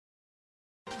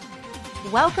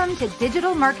Welcome to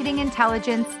Digital Marketing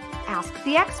Intelligence Ask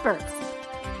the Experts,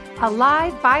 a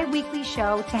live bi-weekly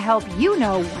show to help you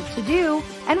know what to do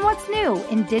and what's new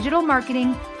in digital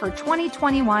marketing for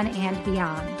 2021 and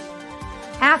beyond.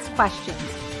 Ask questions,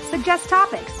 suggest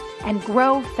topics, and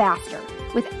grow faster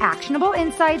with actionable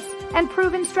insights and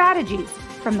proven strategies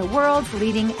from the world's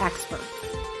leading experts.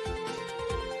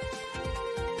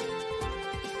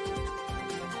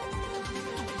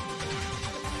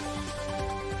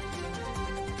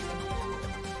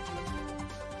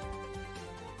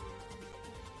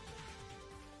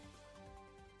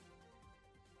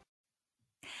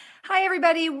 Hi,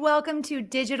 everybody. Welcome to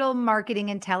Digital Marketing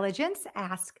Intelligence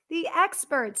Ask the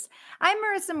Experts. I'm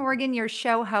Marissa Morgan, your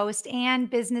show host and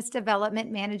business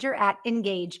development manager at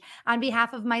Engage. On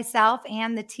behalf of myself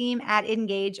and the team at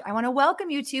Engage, I want to welcome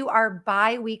you to our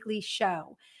bi-weekly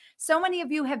show. So many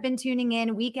of you have been tuning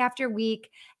in week after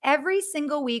week. Every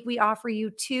single week, we offer you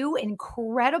two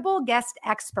incredible guest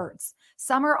experts.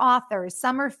 Some are authors,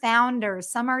 some are founders,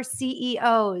 some are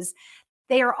CEOs.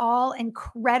 They are all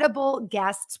incredible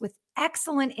guests with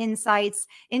excellent insights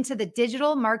into the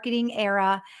digital marketing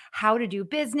era, how to do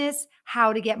business,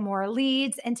 how to get more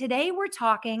leads. And today we're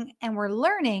talking and we're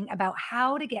learning about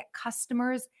how to get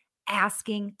customers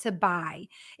asking to buy.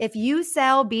 If you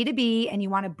sell B2B and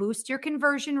you want to boost your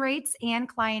conversion rates and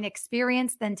client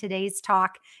experience, then today's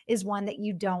talk is one that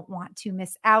you don't want to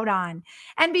miss out on.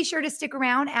 And be sure to stick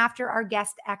around after our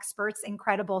guest experts'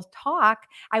 incredible talk.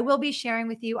 I will be sharing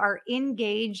with you our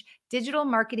Engage digital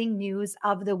marketing news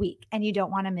of the week, and you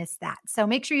don't want to miss that. So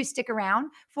make sure you stick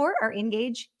around for our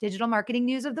Engage digital marketing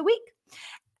news of the week.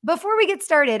 Before we get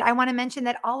started, I want to mention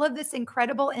that all of this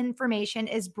incredible information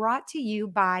is brought to you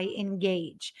by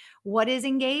Engage. What is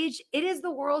Engage? It is the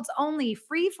world's only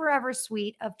free forever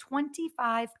suite of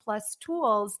 25 plus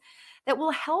tools that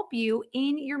will help you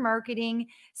in your marketing,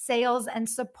 sales, and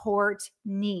support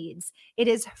needs. It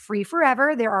is free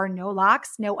forever. There are no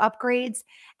locks, no upgrades,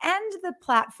 and the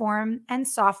platform and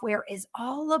software is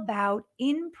all about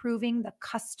improving the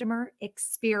customer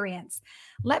experience.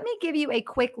 Let me give you a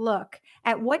quick look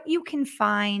at what you can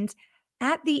find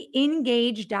at the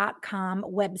engage.com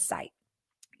website.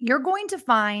 You're going to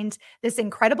find this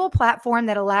incredible platform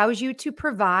that allows you to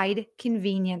provide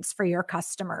convenience for your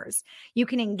customers. You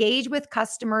can engage with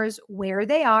customers where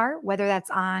they are, whether that's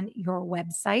on your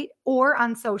website or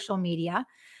on social media.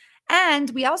 And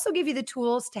we also give you the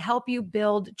tools to help you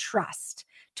build trust,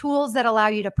 tools that allow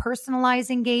you to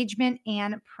personalize engagement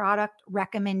and product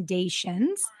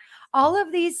recommendations. All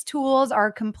of these tools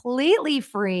are completely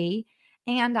free.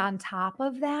 And on top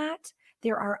of that,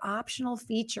 there are optional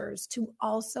features to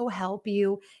also help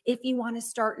you if you want to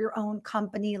start your own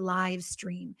company live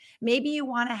stream. Maybe you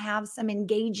want to have some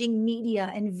engaging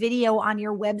media and video on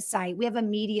your website. We have a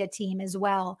media team as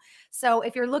well. So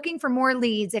if you're looking for more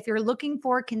leads, if you're looking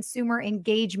for consumer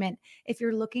engagement, if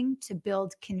you're looking to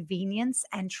build convenience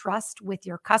and trust with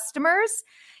your customers,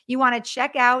 you want to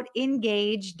check out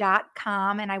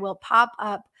engage.com, and I will pop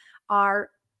up our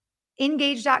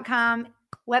engage.com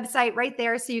website right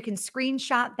there so you can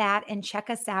screenshot that and check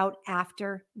us out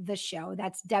after the show.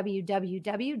 That's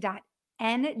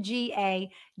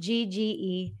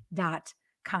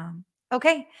www.ngagge.com.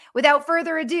 Okay, without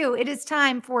further ado, it is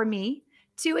time for me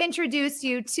to introduce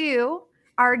you to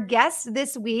our guest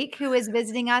this week who is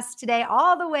visiting us today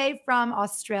all the way from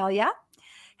Australia.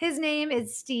 His name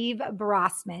is Steve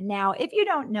Brossman. Now, if you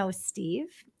don't know Steve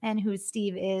and who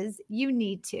Steve is, you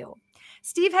need to.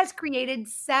 Steve has created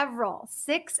several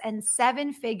 6- and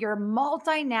 7-figure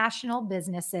multinational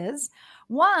businesses.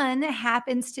 One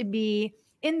happens to be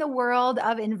in the world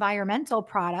of environmental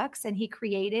products, and he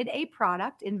created a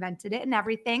product, invented it and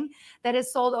everything, that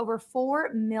has sold over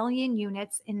 4 million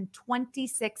units in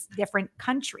 26 different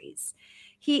countries.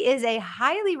 He is a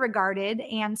highly regarded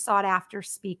and sought after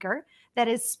speaker that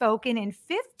has spoken in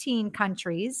 15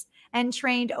 countries and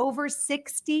trained over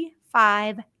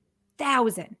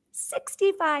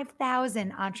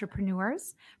 65,000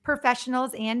 entrepreneurs,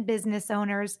 professionals, and business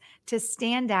owners to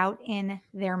stand out in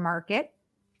their market.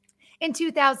 In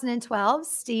 2012,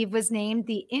 Steve was named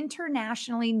the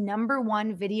internationally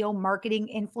 #1 video marketing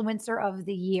influencer of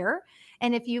the year.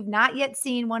 And if you've not yet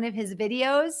seen one of his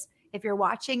videos, if you're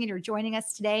watching and you're joining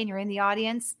us today and you're in the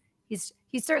audience, he's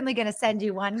certainly going to send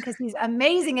you one because he's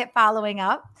amazing at following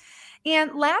up.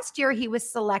 And last year, he was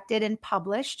selected and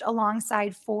published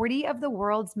alongside 40 of the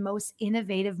world's most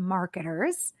innovative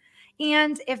marketers.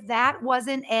 And if that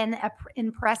wasn't an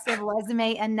impressive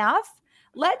resume enough,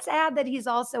 let's add that he's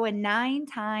also a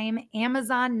 9-time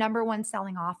Amazon #1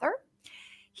 selling author.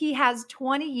 He has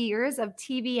 20 years of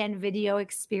TV and video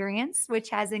experience, which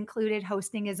has included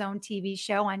hosting his own TV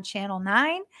show on Channel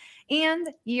 9 and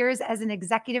years as an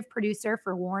executive producer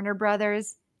for Warner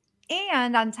Brothers.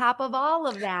 And on top of all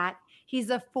of that, he's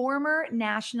a former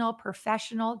national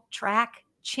professional track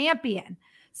champion.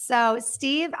 So,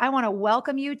 Steve, I want to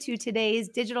welcome you to today's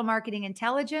Digital Marketing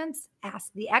Intelligence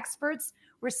Ask the Experts.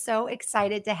 We're so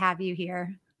excited to have you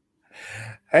here.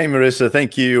 Hey, Marissa,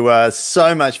 thank you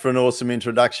so much for an awesome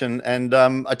introduction. And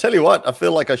I tell you what, I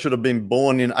feel like I should have been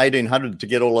born in 1800 to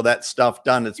get all of that stuff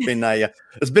done. It's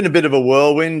been a bit of a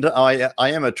whirlwind. I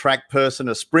am a track person,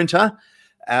 a sprinter.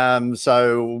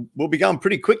 So we'll be going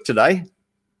pretty quick today.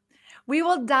 We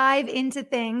will dive into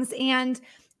things. And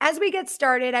as we get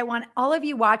started, I want all of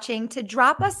you watching to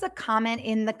drop us a comment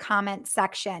in the comment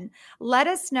section. Let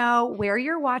us know where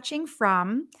you're watching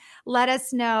from. Let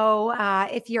us know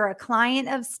if you're a client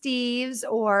of Steve's,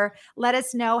 or let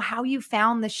us know how you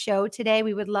found the show today.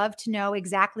 We would love to know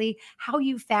exactly how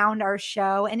you found our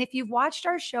show. And if you've watched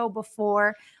our show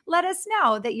before, let us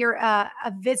know that you're a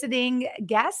visiting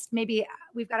guest. Maybe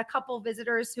we've got a couple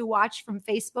visitors who watch from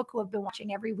Facebook who have been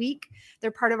watching every week. They're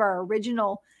part of our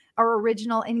original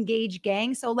Engage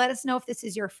gang. So let us know if this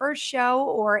is your first show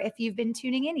or if you've been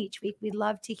tuning in each week. We'd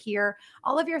love to hear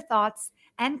all of your thoughts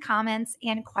and comments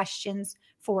and questions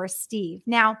for Steve.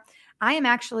 Now, I am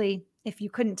actually, if you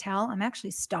couldn't tell, I'm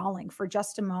actually stalling for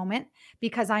just a moment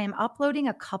because I am uploading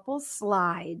a couple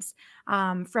slides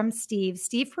from Steve.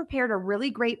 Steve prepared a really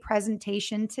great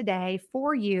presentation today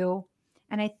for you.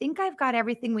 And I think I've got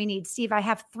everything we need. Steve, I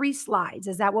have 3 slides.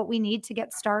 Is that what we need to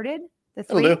get started? The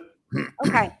 3? Hello.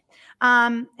 Okay.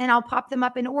 And I'll pop them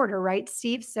up in order, right,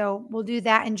 Steve? So we'll do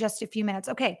that in just a few minutes.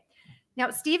 Okay. Now,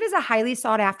 Steve is a highly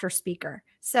sought after speaker.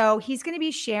 So he's going to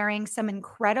be sharing some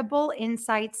incredible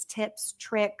insights, tips,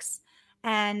 tricks,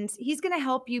 and he's going to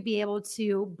help you be able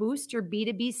to boost your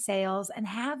B2B sales and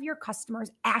have your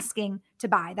customers asking to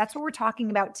buy. That's what we're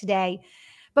talking about today.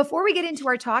 Before we get into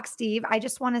our talk, Steve, I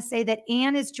just want to say that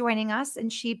Anne is joining us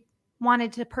and she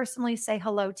wanted to personally say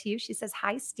hello to you. She says,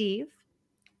 "Hi, Steve."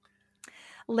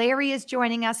 Larry is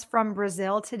joining us from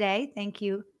Brazil today. Thank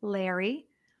you, Larry.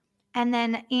 And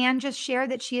then Anne just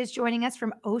shared that she is joining us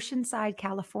from Oceanside,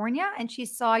 California, and she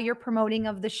saw your promoting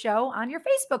of the show on your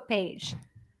Facebook page.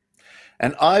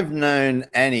 And I've known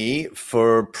Annie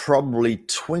for probably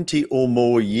 20 or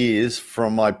more years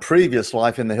from my previous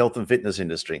life in the health and fitness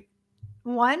industry.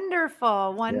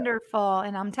 Wonderful, wonderful. Yeah.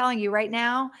 And I'm telling you right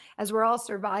now, as we're all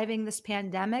surviving this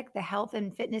pandemic, the health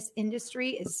and fitness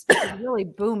industry is really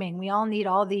booming. We all need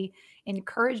all the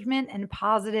encouragement and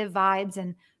positive vibes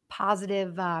and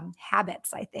positive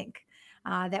habits, I think,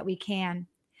 that we can.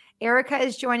 Erica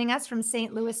is joining us from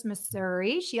St. Louis,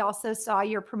 Missouri. She also saw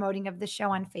your promoting of the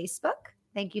show on Facebook.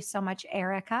 Thank you so much,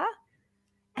 Erica.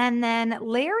 And then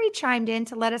Larry chimed in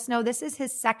to let us know this is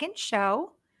his second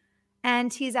show.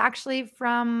 And he's actually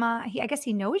from, I guess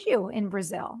he knows you in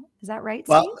Brazil. Is that right, Steve?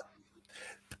 Well,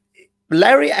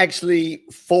 Larry actually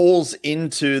falls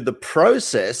into the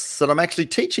process that I'm actually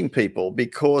teaching people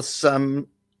because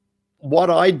what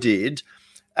I did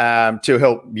to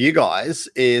help you guys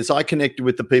is I connected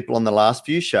with the people on the last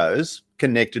few shows,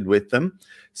 connected with them,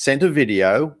 sent a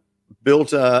video,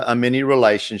 built a mini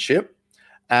relationship,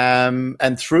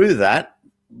 and through that,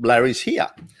 Larry's here.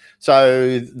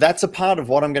 So that's a part of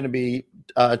what I'm going to be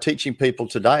teaching people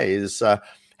today is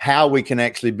how we can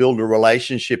actually build a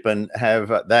relationship and have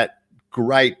that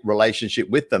great relationship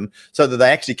with them so that they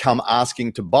actually come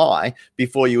asking to buy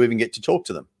before you even get to talk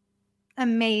to them.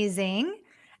 Amazing.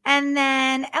 And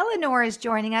then Eleanor is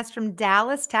joining us from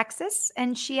Dallas, Texas,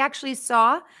 and she actually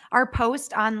saw our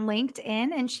post on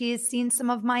LinkedIn and she has seen some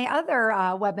of my other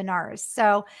webinars.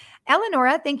 So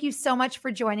Eleonora, thank you so much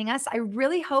for joining us. I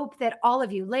really hope that all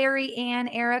of you, Larry, Ann,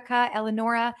 Erica,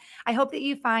 Eleonora, I hope that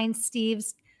you find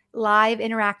Steve's live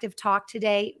interactive talk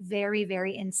today very,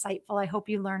 very insightful. I hope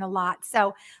you learn a lot.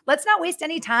 So let's not waste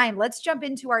any time. Let's jump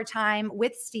into our time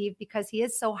with Steve because he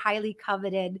is so highly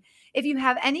coveted. If you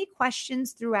have any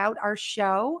questions throughout our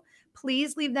show,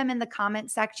 please leave them in the comment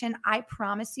section. I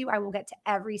promise you I will get to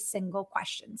every single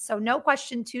question. So no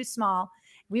question too small.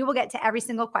 We will get to every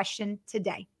single question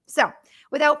today. So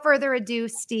without further ado,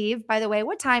 Steve, by the way,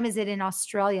 what time is it in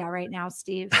Australia right now,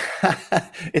 Steve?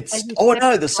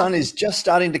 The sun is just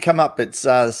starting to come up. It's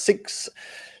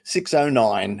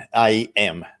 6:09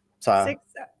 a.m. So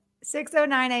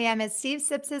 6:09 a.m. as Steve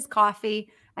sips his coffee.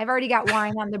 I've already got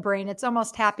wine on the brain. It's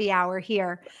almost happy hour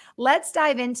here. Let's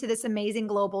dive into this amazing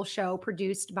global show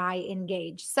produced by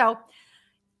Engage. So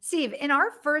Steve, in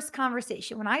our first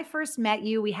conversation, when I first met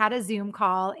you, we had a Zoom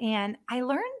call and I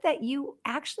learned that you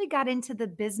actually got into the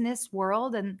business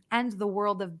world and the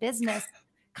world of business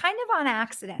kind of on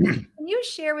accident. Can you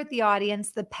share with the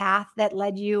audience the path that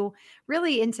led you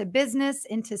really into business,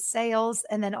 into sales,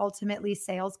 and then ultimately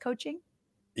sales coaching?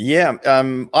 Yeah,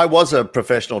 I was a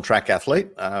professional track athlete.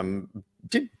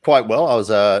 Did quite well. I was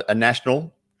a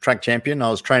national track champion. I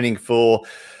was training for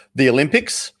the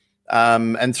Olympics,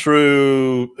 and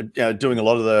through doing a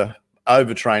lot of the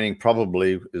overtraining,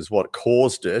 probably is what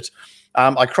caused it.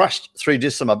 I crushed 3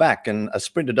 discs on my back, and a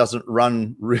sprinter doesn't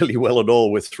run really well at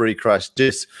all with 3 crushed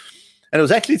discs. And it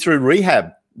was actually through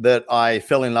rehab that I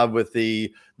fell in love with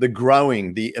the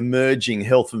growing, the emerging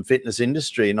health and fitness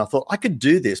industry. And I thought I could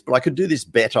do this, but I could do this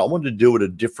better. I wanted to do it a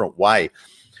different way.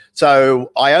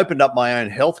 So I opened up my own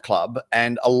health club,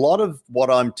 and a lot of what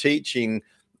I'm teaching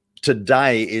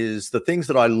today is the things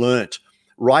that I learnt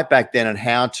right back then and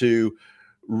how to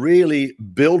really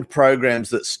build programs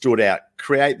that stood out,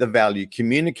 create the value,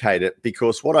 communicate it.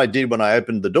 Because what I did when I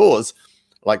opened the doors,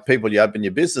 like people, you open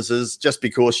your businesses, just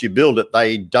because you build it,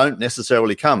 they don't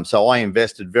necessarily come. So I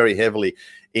invested very heavily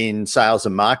in sales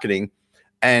and marketing.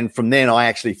 And from then I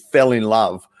actually fell in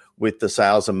love with the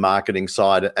sales and marketing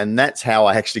side. And that's how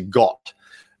I actually got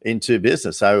into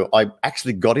business. So I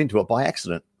actually got into it by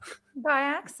accident. By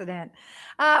accident.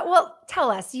 Well,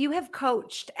 tell us, you have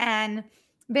coached and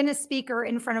been a speaker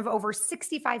in front of over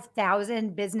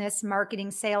 65,000 business,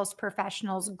 marketing, sales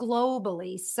professionals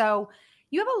globally. So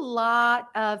you have a lot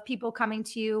of people coming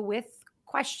to you with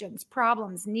questions,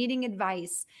 problems, needing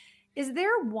advice. Is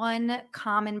there one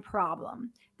common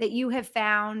problem that you have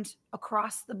found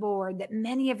across the board that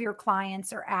many of your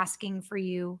clients are asking for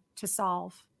you to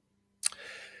solve?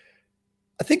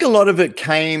 I think a lot of it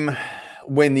came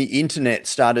when the internet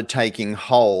started taking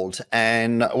hold.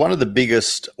 And one of the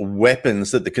biggest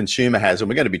weapons that the consumer has, and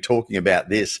we're going to be talking about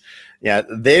this,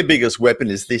 their biggest weapon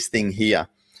is this thing here.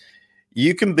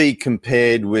 You can be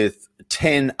compared with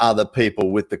 10 other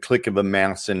people with the click of a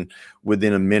mouse and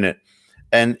within a minute.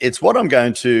 And it's what I'm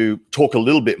going to talk a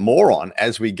little bit more on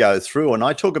as we go through. And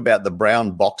I talk about the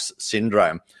brown box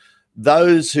syndrome.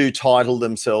 Those who title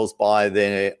themselves by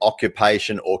their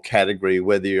occupation or category,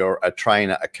 whether you're a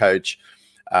trainer, a coach,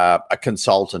 a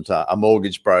consultant, a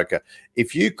mortgage broker,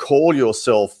 if you call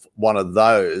yourself one of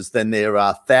those, then there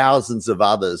are thousands of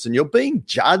others, and you're being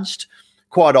judged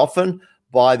quite often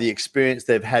by the experience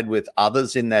they've had with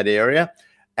others in that area.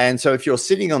 And so if you're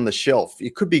sitting on the shelf,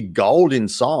 it could be gold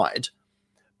inside,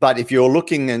 but if you're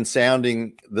looking and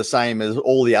sounding the same as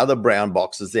all the other brown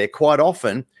boxes there, quite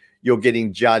often you're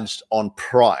getting judged on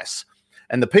price.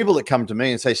 And the people that come to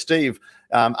me and say, Steve,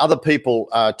 other people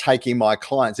are taking my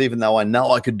clients, even though I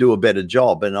know I could do a better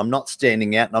job, and I'm not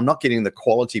standing out and I'm not getting the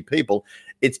quality people,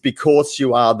 it's because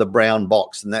you are the brown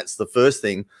box. And that's the first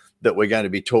thing that we're going to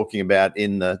be talking about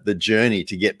in the journey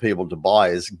to get people to buy,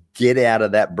 is get out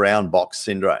of that brown box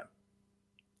syndrome.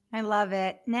 I love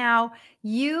it. Now,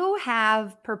 you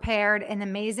have prepared an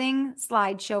amazing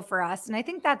slideshow for us, and I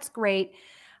think that's great.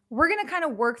 We're going to kind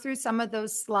of work through some of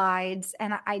those slides,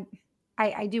 and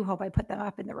I do hope I put them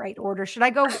up in the right order. Should I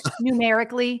go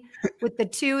numerically with the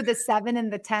 2, the 7,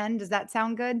 and the 10? Does that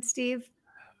sound good, Steve?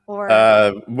 Or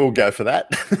we'll go for that.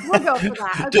 We'll go for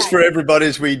that. Okay. Just for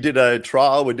everybody's, we did a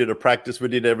trial, we did a practice, we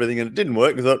did everything, and it didn't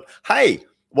work. We thought, hey,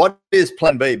 what is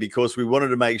plan B? Because we wanted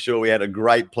to make sure we had a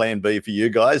great plan B for you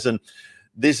guys. And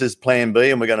this is plan B,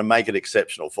 and we're going to make it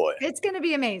exceptional for you. It's going to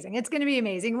be amazing. It's going to be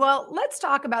amazing. Well, let's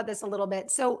talk about this a little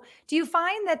bit. So do you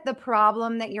find that the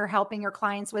problem that you're helping your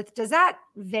clients with, does that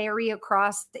vary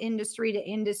across the industry to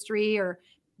industry or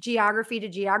geography to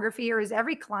geography, or is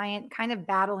every client kind of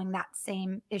battling that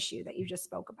same issue that you just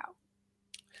spoke about?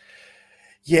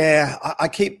 Yeah, I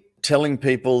keep telling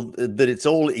people that it's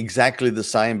all exactly the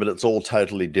same, but it's all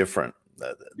totally different.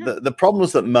 The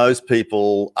problems that most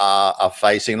people are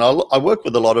facing, and I work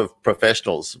with a lot of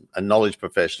professionals and knowledge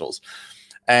professionals,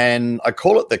 and I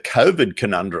call it the COVID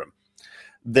conundrum.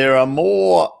 There are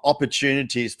more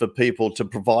opportunities for people to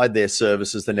provide their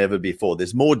services than ever before.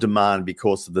 There's more demand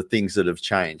because of the things that have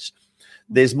changed.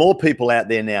 There's more people out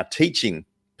there now teaching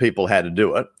people how to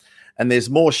do it. And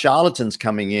there's more charlatans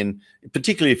coming in,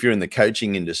 particularly if you're in the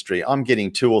coaching industry. I'm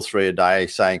getting 2 or 3 a day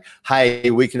saying,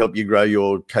 hey, we can help you grow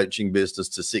your coaching business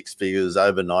to 6 figures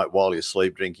overnight while you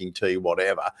sleep, drinking tea,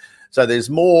 whatever. So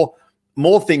there's more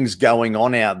things going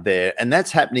on out there, and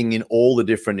that's happening in all the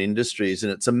different industries.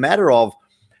 And it's a matter of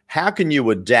how can you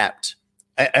adapt?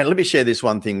 And let me share this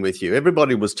one thing with you.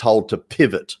 Everybody was told to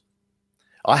pivot.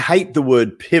 I hate the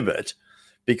word pivot,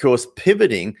 because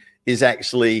pivoting is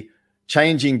actually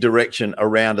changing direction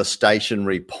around a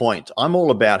stationary point. I'm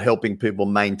all about helping people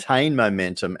maintain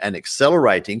momentum and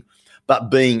accelerating,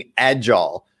 but being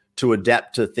agile to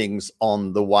adapt to things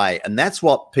on the way. And that's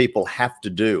what people have to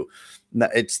do.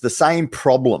 It's the same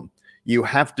problem. You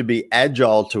have to be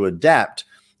agile to adapt.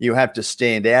 You have to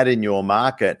stand out in your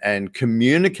market and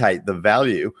communicate the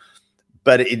value,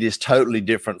 but it is totally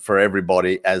different for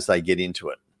everybody as they get into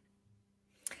it.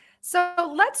 So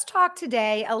let's talk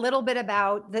today a little bit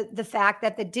about the fact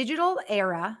that the digital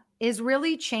era is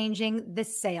really changing the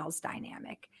sales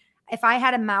dynamic. If I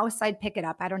had a mouse, I'd pick it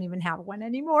up. I don't even have one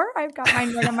anymore. I've got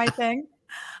mine right on my thing.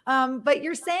 But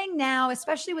you're saying now,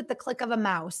 especially with the click of a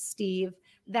mouse, Steve,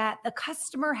 that the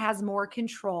customer has more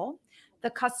control.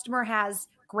 The customer has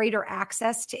greater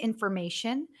access to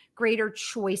information, greater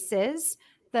choices.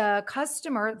 The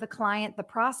customer, the client, the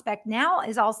prospect now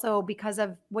is also, because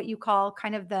of what you call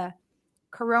kind of the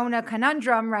Corona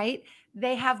conundrum, right?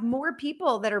 They have more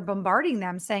people that are bombarding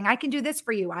them saying, I can do this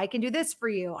for you. I can do this for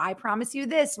you. I promise you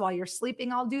this. While you're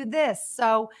sleeping, I'll do this.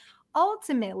 So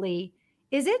ultimately,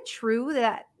 is it true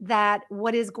that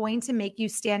what is going to make you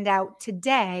stand out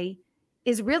today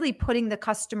is really putting the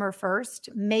customer first,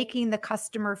 making the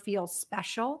customer feel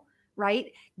special, right?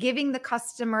 Giving the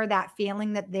customer that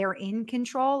feeling that they're in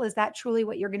control? Is that truly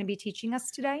what you're going to be teaching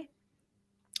us today?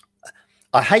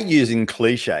 I hate using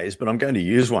cliches, but I'm going to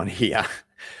use one here.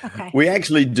 Okay. We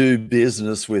actually do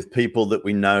business with people that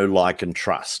we know, like, and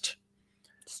trust.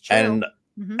 It's true.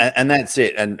 And that's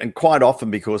it. And quite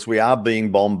often, because we are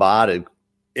being bombarded,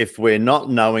 if we're not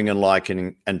knowing and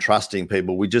liking and trusting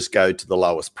people, we just go to the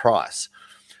lowest price.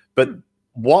 But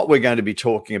what we're going to be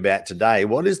talking about today,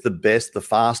 what is the best, the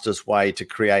fastest way to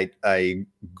create a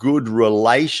good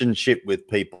relationship with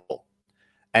people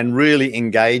and really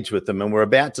engage with them? And we're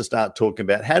about to start talking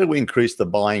about how do we increase the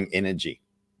buying energy.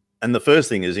 And the first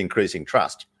thing is increasing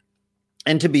trust,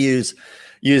 and to be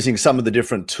using some of the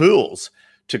different tools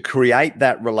to create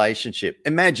that relationship.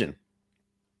 Imagine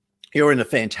you're in a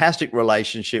fantastic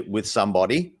relationship with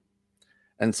somebody,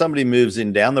 and somebody moves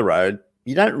in down the road.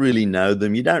 You don't really know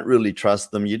them. You don't really trust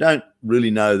them. You don't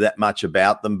really know that much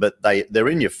about them, but they're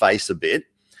in your face a bit.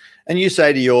 And you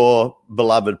say to your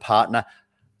beloved partner,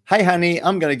 hey, honey,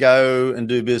 I'm going to go and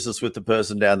do business with the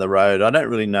person down the road. I don't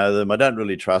really know them. I don't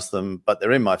really trust them, but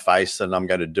they're in my face and I'm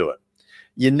going to do it.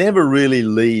 You never really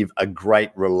leave a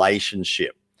great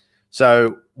relationship.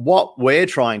 So what we're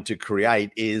trying to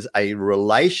create is a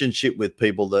relationship with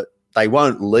people that they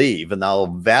won't leave, and they'll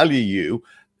value you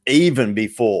even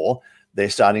before they're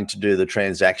starting to do the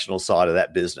transactional side of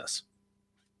that business.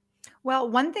 Well,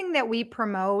 one thing that we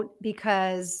promote,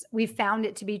 because we found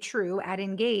it to be true at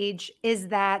Engage, is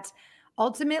that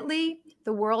ultimately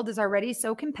the world is already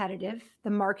so competitive. The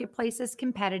marketplace is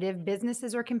competitive.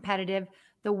 Businesses are competitive.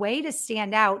 The way to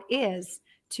stand out is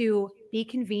to be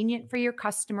convenient for your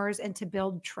customers and to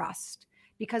build trust.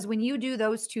 Because when you do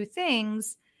those two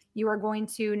things, you are going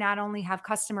to not only have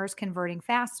customers converting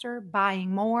faster,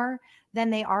 buying more, then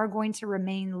they are going to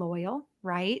remain loyal,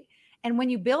 right? And when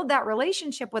you build that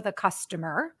relationship with a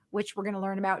customer, which we're going to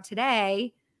learn about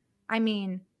today, I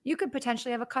mean, you could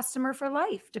potentially have a customer for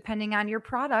life, depending on your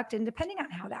product and depending on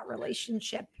how that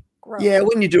relationship grows. Yeah,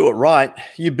 when you do it right,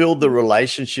 you build the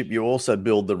relationship, you also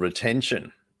build the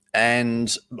retention.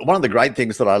 And one of the great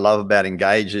things that I love about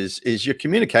Engage is your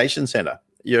communication center,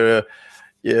 your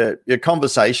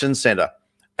conversation center.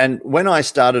 And when I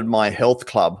started my health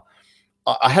club,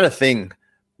 I had a thing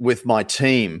with my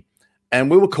team,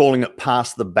 and we were calling it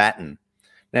Pass the Baton.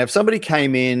 Now, if somebody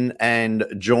came in and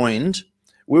joined,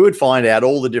 we would find out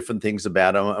all the different things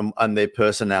about them and their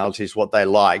personalities, what they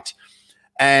liked.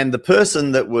 And the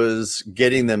person that was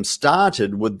getting them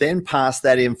started would then pass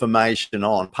that information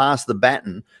on, pass the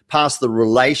baton, pass the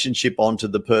relationship on to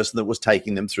the person that was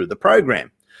taking them through the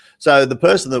program. So the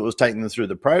person that was taking them through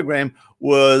the program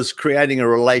was creating a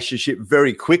relationship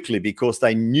very quickly because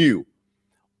they knew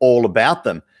all about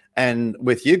them. And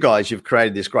with you guys, you've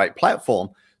created this great platform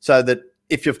so that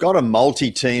if you've got a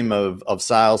multi-team of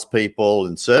salespeople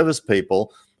and service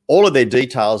people, all of their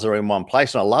details are in one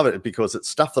place. And I love it because it's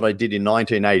stuff that I did in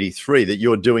 1983 that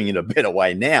you're doing in a better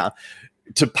way now,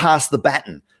 to pass the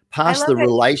baton, pass the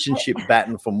relationship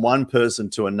baton from one person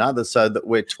to another, so that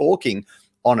we're talking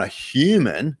on a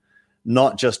human,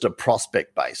 not just a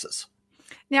prospect basis.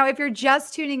 Now, if you're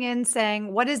just tuning in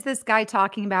saying, what is this guy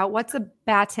talking about? What's a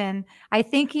baton? I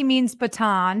think he means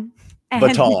baton. And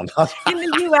baton. in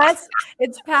the US,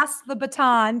 it's pass the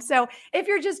baton. So if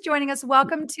you're just joining us,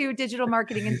 welcome to Digital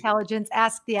Marketing Intelligence,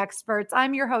 Ask the Experts.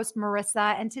 I'm your host,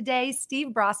 Marissa. And today,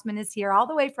 Steve Brossman is here all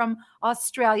the way from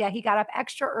Australia. He got up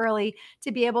extra early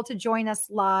to be able to join us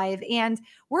live. And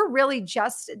we're really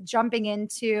just jumping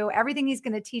into everything he's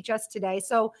going to teach us today.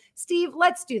 So Steve,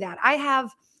 let's do that. I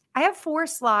have 4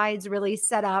 slides really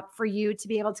set up for you to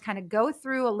be able to kind of go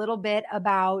through a little bit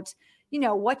about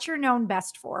what you're known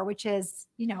best for, which is,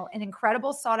 an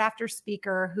incredible sought after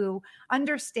speaker who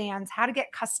understands how to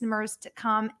get customers to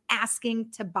come asking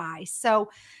to buy. So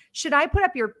should I put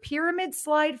up your pyramid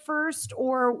slide first,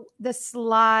 or the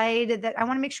slide that I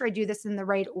want to make sure I do this in the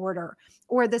right order,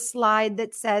 or the slide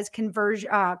that says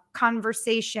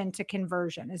conversation to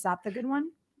conversion? Is that the good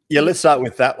one? Yeah, let's start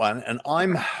with that one. And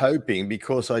I'm hoping,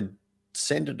 because I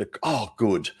sent it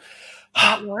good.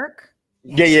 That work?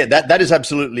 Yeah, that is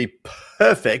absolutely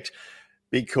perfect,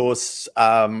 because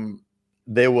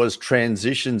there was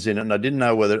transitions in it and I didn't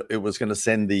know whether it was going to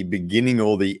send the beginning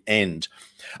or the end.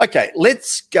 Okay,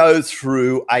 let's go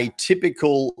through a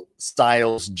typical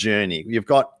sales journey. You've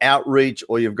got outreach,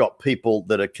 or you've got people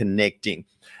that are connecting.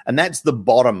 And that's the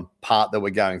bottom part that we're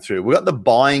going through. We've got the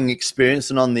buying experience,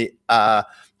 and on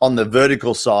the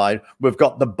vertical side, we've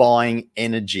got the buying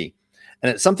energy. And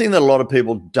it's something that a lot of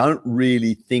people don't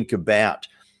really think about.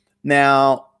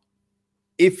 Now,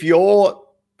 if you're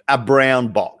a brown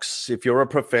box, if you're a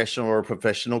professional or a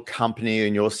professional company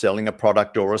and you're selling a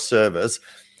product or a service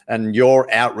and you're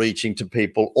outreaching to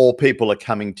people, or people are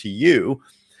coming to you,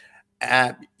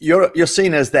 you're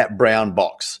seen as that brown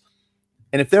box.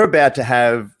 And if they're about to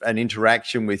have an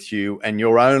interaction with you and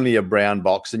you're only a brown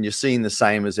box and you're seen the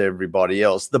same as everybody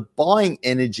else, the buying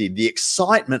energy, the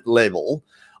excitement level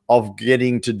of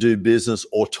getting to do business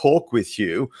or talk with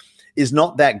you is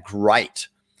not that great.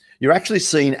 You're actually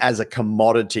seen as a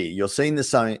commodity. You're seen the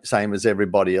same as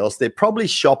everybody else. They're probably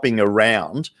shopping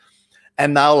around,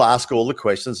 and they'll ask all the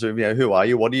questions of, who are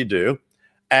you? What do you do?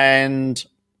 And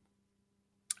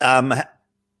then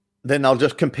they'll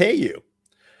just compare you.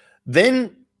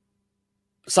 Then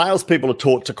salespeople are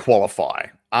taught to qualify.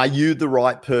 Are you the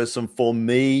right person for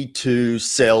me to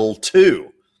sell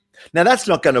to? Now, that's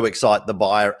not going to excite the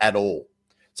buyer at all.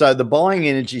 So the buying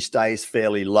energy stays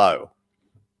fairly low.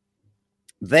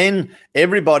 Then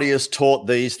everybody is taught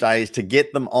these days to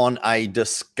get them on a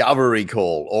discovery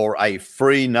call or a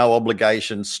free, no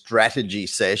obligation strategy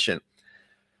session.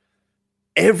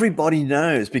 Everybody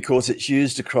knows, because it's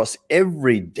used across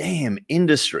every damn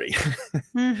industry.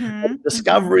 A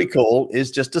discovery call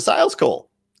is just a sales call.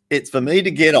 It's for me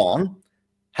to get on,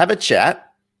 have a chat,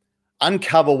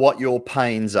 uncover what your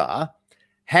pains are,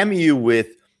 hammer you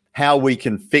with how we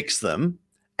can fix them,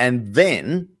 and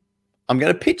then I'm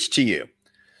going to pitch to you.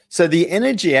 So the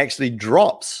energy actually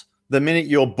drops the minute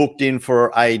you're booked in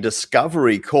for a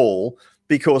discovery call,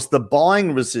 because the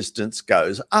buying resistance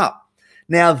goes up.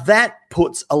 Now, that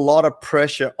puts a lot of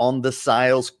pressure on the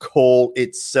sales call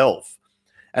itself.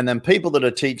 And then people that are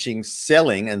teaching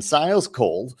selling and sales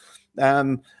calls,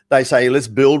 they say, let's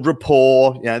build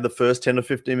rapport. The first 10 or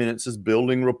 15 minutes is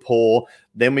building rapport.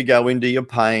 Then we go into your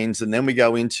pains, and then we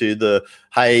go into the,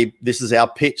 hey, this is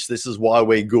our pitch. This is why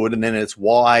we're good. And then it's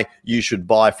why you should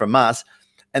buy from us.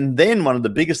 And then one of the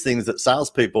biggest things that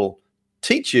salespeople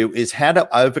teach you is how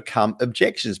to overcome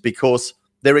objections, because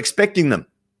they're expecting them.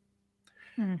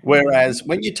 Whereas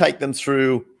when you take them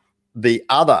through the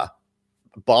other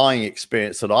buying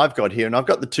experience that I've got here, and I've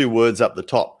got the 2 words up the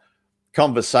top,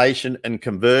 conversation and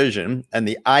conversion, and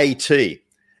the AT,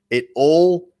 it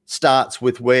all starts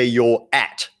with where you're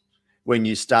at when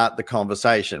you start the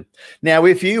conversation. Now,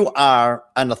 if you are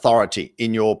an authority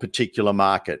in your particular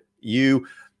market, you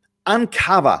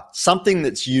uncover something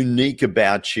that's unique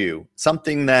about you,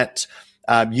 something that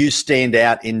you stand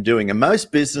out in doing. And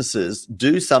most businesses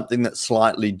do something that's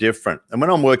slightly different. And when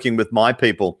I'm working with my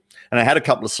people, and I had a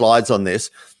couple of slides on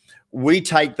this, we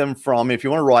take them from, if you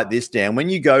want to write this down, when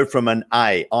you go from an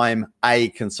A, I'm a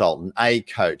consultant, a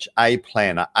coach, a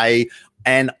planner,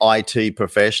 an IT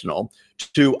professional,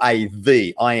 to a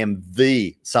the, I am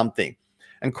the something.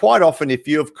 And quite often, if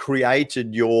you have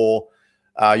created your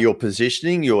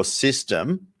positioning, your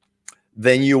system,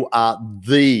 then you are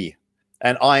the,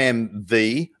 and I am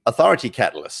the authority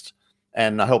catalyst.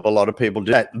 And I help a lot of people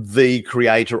do that, the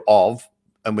creator of,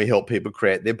 and we help people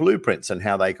create their blueprints and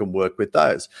how they can work with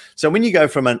those. So when you go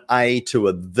from an A to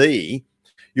a the,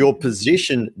 you're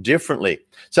positioned differently.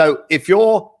 So if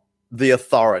you're the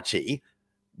authority,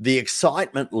 the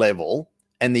excitement level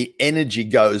and the energy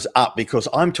goes up, because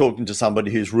I'm talking to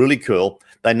somebody who's really cool.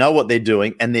 They know what they're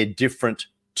doing and they're different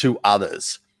to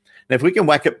others. Now, if we can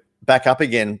whack it back up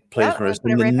again, please, Marissa.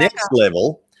 Put it The right back next up.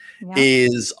 level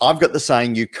is, I've got the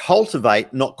saying, you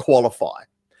cultivate, not qualify.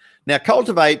 Now,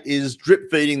 cultivate is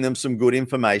drip feeding them some good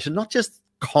information, not just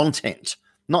content,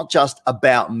 not just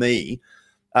about me.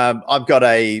 I've got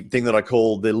a thing that I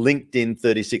call the LinkedIn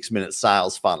 36-minute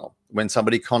sales funnel. When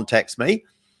somebody contacts me,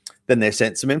 then they're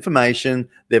sent some information.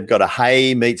 They've got a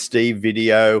Hey, Meet Steve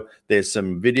video. There's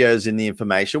some videos in the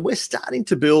information. We're starting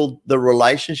to build the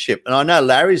relationship. And I know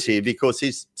Larry's here because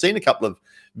he's seen a couple of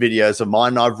videos of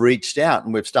mine. I've reached out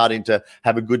and we're starting to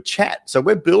have a good chat. So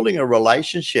we're building a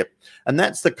relationship, and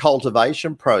that's the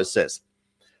cultivation process.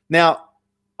 Now,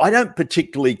 I don't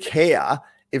particularly care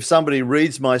if somebody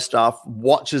reads my stuff,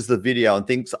 watches the video and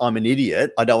thinks I'm an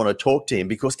idiot. I don't want to talk to him,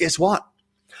 because guess what?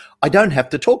 I don't have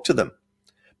to talk to them.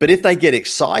 But if they get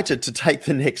excited to take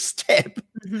the next step,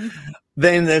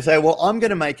 then they say, well, I'm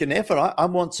going to make an effort. I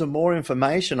want some more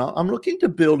information. I'm looking to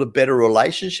build a better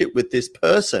relationship with this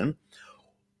person.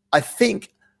 I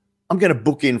think I'm going to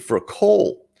book in for a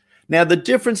call. Now, the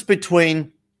difference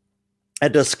between a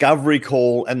discovery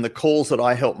call and the calls that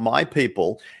I help my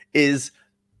people is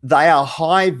they are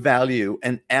high value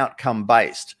and outcome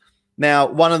based. Now,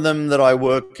 one of them that I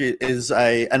work is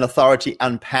an authority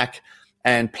unpack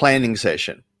and planning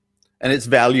session, and it's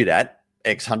valued at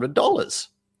X $100.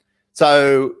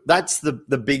 So that's the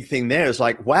big thing there, is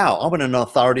like, wow, I want an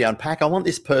authority unpack. I want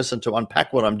this person to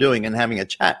unpack what I'm doing and having a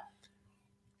chat.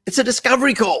 It's a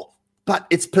discovery call, but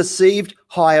it's perceived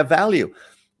higher value.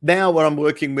 Now, when I'm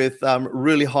working with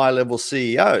really high level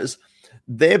CEOs,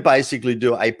 they basically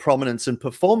do a prominence and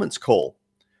performance call,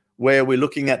 where we're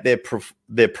looking at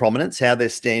their prominence, how they're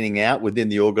standing out within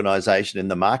the organization in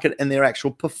the market, and their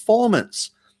actual performance.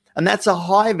 And that's a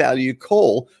high value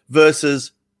call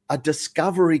versus a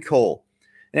discovery call.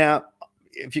 Now,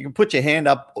 if you can put your hand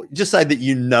up, just say that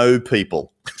you know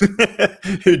people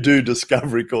who do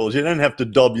discovery calls. You don't have to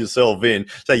dob yourself in.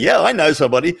 Say, yeah, I know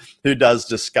somebody who does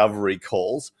discovery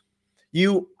calls.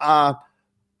 You are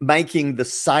making the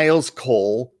sales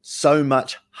call so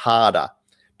much harder,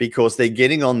 because they're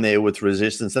getting on there with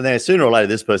resistance, and then sooner or later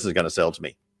this person is going to sell to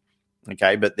me.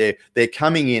 Okay, but they're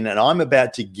coming in, and I'm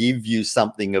about to give you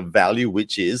something of value,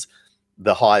 which is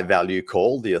the high value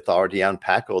call, the authority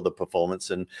unpack, or the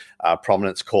performance and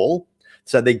prominence call.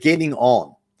 So they're getting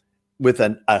on with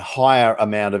a higher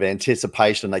amount of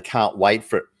anticipation. They can't wait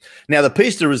for it. Now, the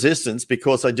piece to resistance,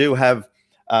 because I do have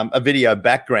a video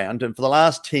background, and for the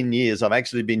last 10 years, I've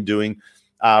actually been doing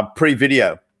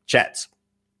pre-video chats.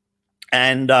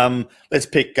 And let's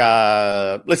pick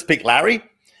Larry,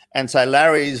 and say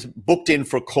Larry's booked in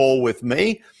for a call with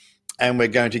me, and we're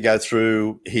going to go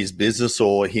through his business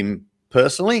or him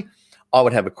personally. I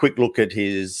would have a quick look at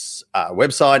his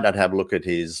website. I'd have a look at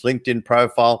his LinkedIn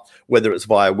profile, whether it's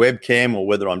via webcam or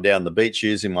whether I'm down the beach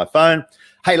using my phone.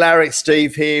 Hey, Larry, it's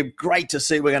Steve here. Great to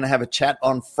see. We're going to have a chat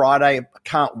on Friday. I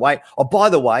can't wait. Oh, by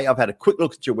the way, I've had a quick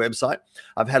look at your website.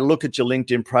 I've had a look at your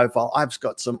LinkedIn profile. I've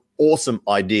got some awesome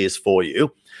ideas for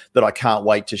you that I can't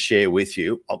wait to share with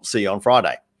you. I'll see you on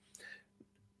Friday.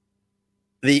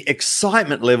 The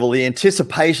excitement level, the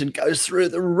anticipation goes through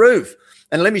the roof.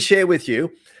 And let me share with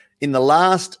you, in the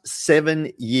last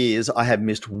 7 years, I have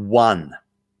missed one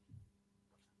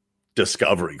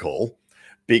discovery call,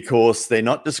 because they're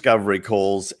not discovery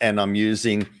calls, and I'm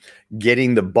using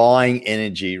getting the buying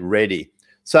energy ready.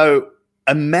 So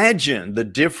imagine the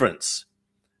difference.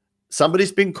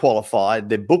 Somebody's been qualified,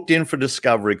 they're booked in for a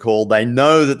discovery call, they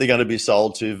know that they're going to be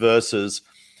sold to, versus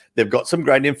they've got some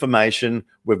great information,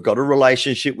 we've got a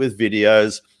relationship with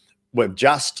videos, we've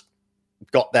just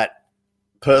got that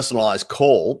personalized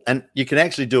call, and you can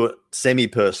actually do it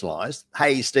semi-personalized.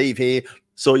 Hey, Steve here,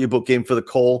 saw you book in for the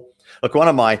call. Look, one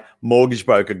of my mortgage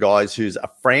broker guys who's a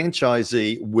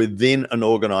franchisee within an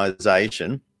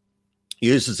organization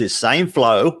uses this same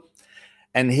flow,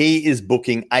 and he is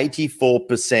booking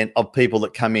 84% of people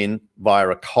that come in via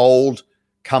a cold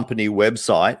company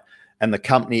website, and the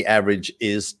company average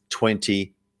is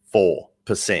 24%.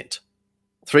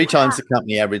 3 times the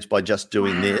company average by just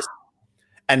doing this.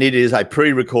 And it is a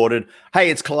pre-recorded, hey,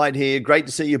 it's Clyde here. Great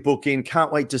to see you book in.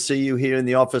 Can't wait to see you here in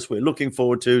the office. We're looking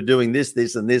forward to doing this,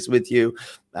 this, and this with you.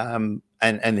 And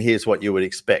here's what you would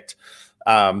expect.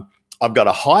 I've got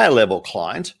a higher level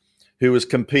client who is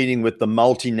competing with the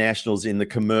multinationals in the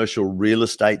commercial real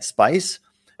estate space.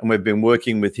 And we've been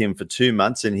working with him for 2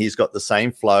 months, and he's got the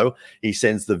same flow. He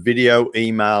sends the video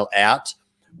email out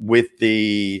with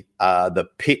the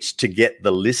pitch to get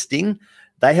the listing.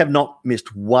 They have not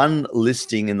missed one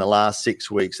listing in the last 6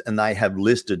 weeks, and they have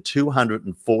listed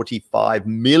 $245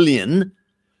 million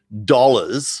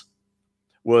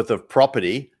worth of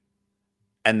property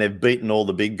and they've beaten all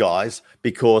the big guys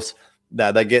because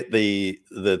now they get the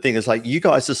thing. It's like, you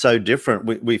guys are so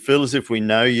different. We feel as if we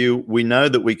know you. We know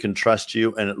that we can trust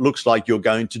you, and it looks like you're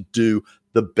going to do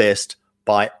the best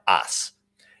by us.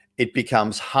 It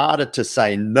becomes harder to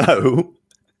say no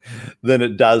than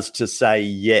it does to say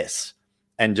yes.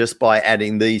 And just by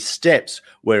adding these steps,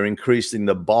 we're increasing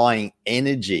the buying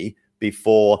energy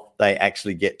before they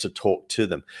actually get to talk to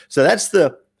them. So that's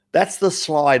the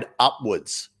slide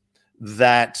upwards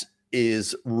that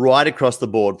is right across the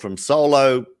board, from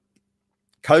solo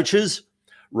coaches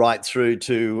right through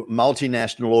to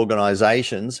multinational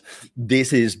organizations.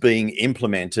 This is being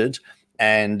implemented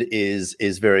and is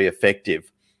very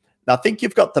effective. Now, I think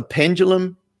you've got the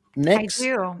pendulum next.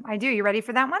 I do. You ready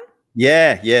for that one?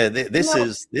 Yeah. This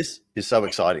is so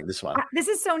exciting, this one. This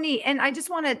is so neat. And I just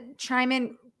want to chime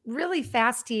in really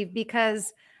fast, Steve,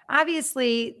 because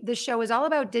obviously the show is all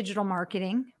about digital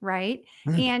marketing, right?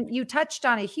 And you touched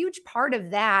on a huge part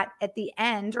of that at the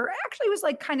end, or actually it was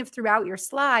like kind of throughout your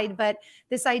slide, but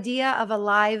this idea of a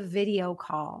live video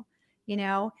call. You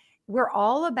know, we're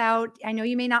all about, I know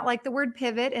you may not like the word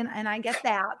pivot, and I get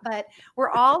that, but we're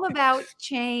all about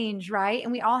change, right?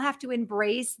 And we all have to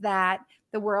embrace that.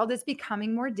 The world is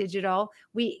becoming more digital.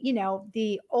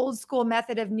 The old school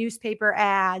method of newspaper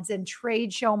ads and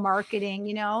trade show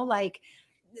marketing, like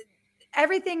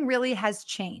everything really has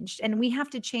changed, and we have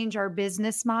to change our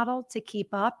business model to keep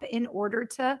up in order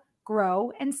to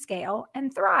grow and scale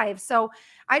and thrive. So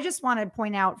I just want to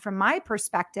point out, from my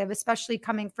perspective, especially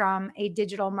coming from a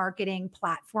digital marketing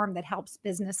platform that helps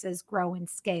businesses grow and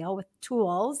scale with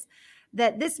tools,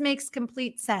 that this makes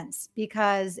complete sense,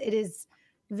 because it is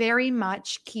very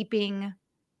much keeping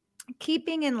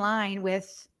in line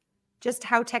with just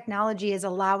how technology is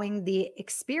allowing the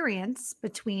experience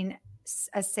between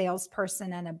a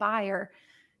salesperson and a buyer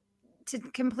to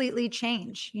completely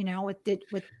change, with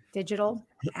digital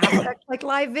aspects like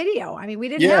live video. I mean, we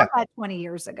didn't have that 20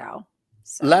 years ago.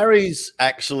 So. Larry's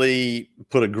actually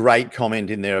put a great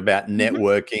comment in there about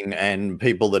networking and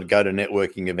people that go to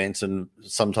networking events and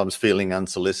sometimes feeling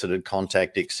unsolicited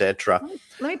contact, etc.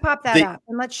 Let me pop that up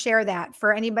and let's share that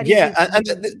for anybody. Yeah,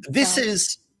 this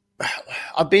is,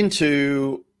 I've been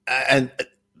to and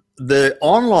the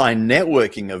online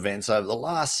networking events over the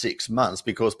last 6 months,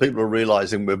 because people are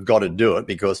realizing we've got to do it,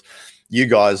 because you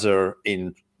guys are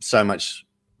in so much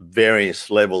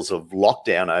various levels of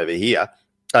lockdown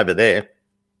over there.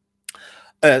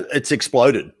 It's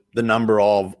exploded, the number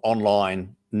of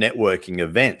online networking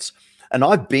events. And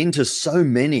I've been to so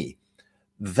many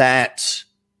that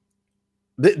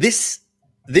this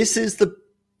is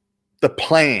the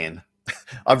plan.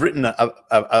 I've written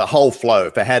a whole flow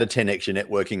for how to 10x your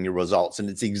networking, your results, and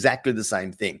it's exactly the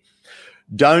same thing.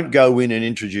 Don't go in and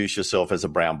introduce yourself as a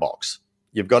brown box.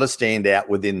 You've got to stand out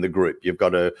within the group. You've got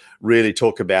to really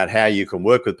talk about how you can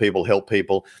work with people, help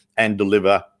people, and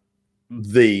deliver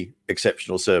the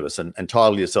exceptional service, and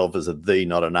title yourself as a the,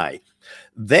 not an A.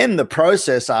 Then the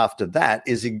process after that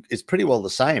is pretty well the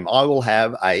same. I will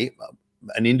have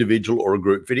an individual or a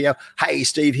group video. Hey,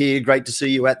 Steve here. Great to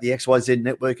see you at the XYZ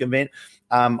network event.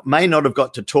 May not have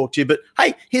got to talk to you, but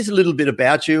hey, here's a little bit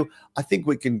about you. I think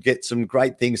we can get some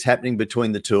great things happening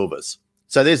between the two of us.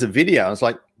 So there's a video. It's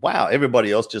like, wow,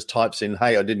 everybody else just types in,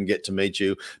 hey, I didn't get to meet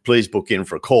you. Please book in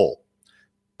for a call.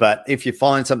 But if you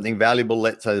find something valuable,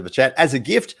 let's have a chat. As a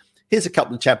gift, here's a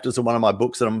couple of chapters of one of my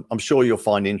books that I'm sure you'll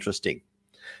find interesting.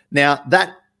 Now,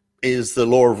 that is the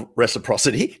law of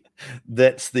reciprocity.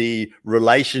 That's the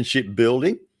relationship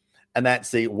building. And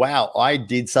that's the, wow, I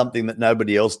did something that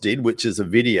nobody else did, which is a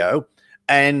video.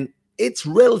 And it's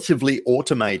relatively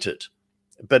automated,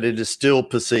 but it is still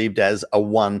perceived as a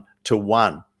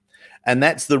one-to-one. And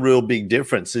that's the real big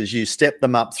difference, is you step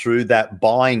them up through that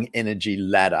buying energy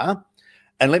ladder.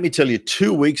 And let me tell you,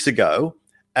 2 weeks ago,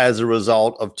 as a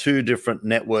result of 2 different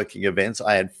networking events,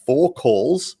 I had 4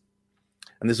 calls.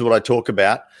 And this is what I talk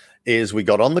about, is we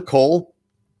got on the call,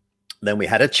 then we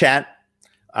had a chat.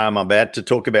 I'm about to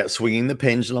talk about swinging the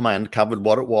pendulum. I uncovered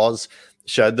what it was,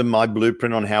 showed them my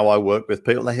blueprint on how I work with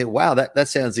people. They said, wow, that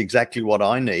sounds exactly what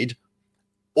I need.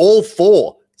 All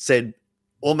 4 said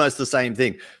almost the same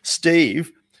thing.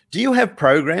 Steve, do you have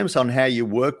programs on how you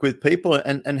work with people,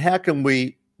 and how can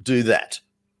we do that?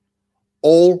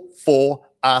 All 4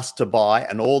 asked to buy,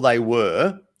 and all they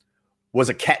were was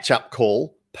a catch-up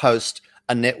call post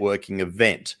a networking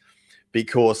event,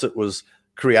 because it was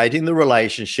creating the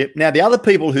relationship. Now, the other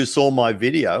people who saw my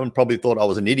video and probably thought I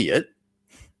was an idiot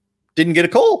didn't get a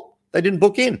call. They didn't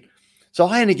book in. So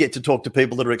I only get to talk to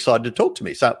people that are excited to talk to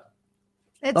me. So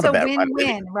It's Not a about way of living.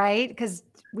 win-win, right? Because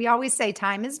we always say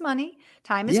time is money,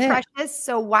 time is Yeah, precious.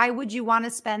 So why would you want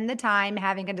to spend the time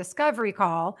having a discovery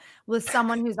call with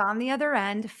someone who's on the other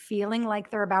end feeling like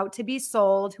they're about to be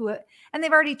sold, and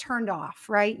they've already turned off,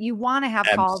 right? You want to have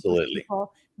calls with absolutely.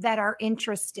 people that are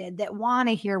interested, that want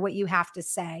to hear what you have to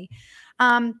say.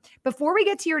 Before we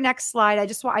get to your next slide,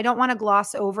 I don't want to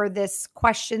gloss over this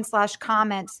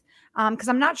question/comment because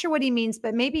I'm not sure what he means,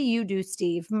 but maybe you do,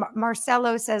 Steve.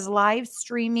 Marcelo says live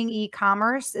streaming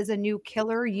e-commerce is a new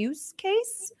killer use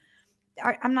case.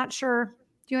 I'm not sure.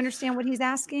 Do you understand what he's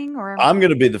asking? Or I'm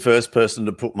going to be the first person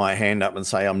to put my hand up and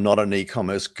say I'm not an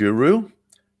e-commerce guru.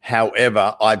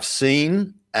 However, I've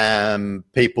seen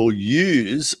people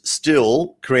use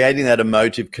still creating that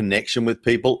emotive connection with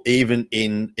people, even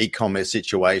in e-commerce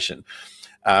situation.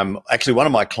 Actually, one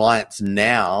of my clients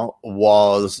now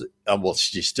was, well,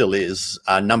 she still is,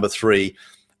 number 3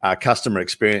 customer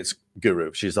experience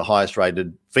guru. She's the highest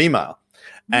rated female.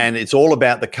 And it's all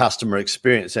about the customer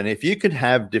experience. And if you could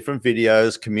have different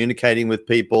videos communicating with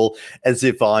people as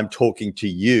if I'm talking to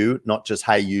you, not just,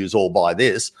 hey, use or buy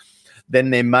this,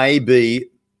 then there may be,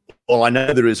 well, I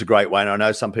know there is a great way, and I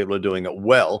know some people are doing it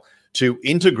well, to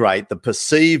integrate the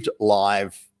perceived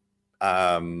live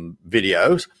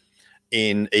videos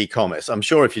in e-commerce. I'm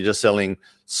sure if you're just selling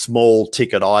small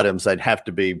ticket items, they'd have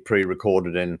to be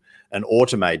pre-recorded and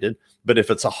automated. But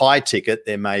if it's a high ticket,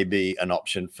 there may be an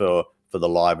option for the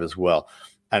live as well.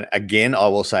 And again, I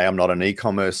will say I'm not an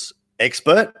e-commerce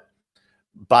expert,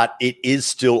 but it is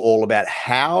still all about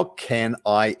how can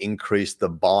I increase the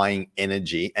buying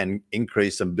energy and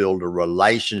increase and build a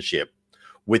relationship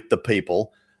with the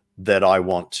people that I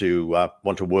want to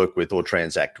work with or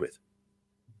transact with.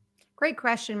 great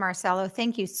question, Marcelo.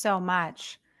 Thank you so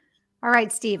much. All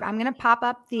right, Steve, I'm going to pop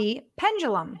up the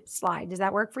pendulum slide. Does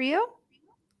that work for you?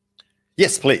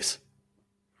 Yes, please.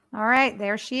 All right,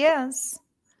 there she is.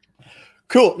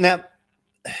 Cool. Now,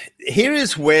 here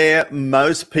is where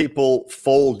most people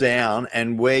fall down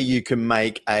and where you can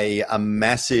make a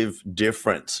massive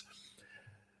difference.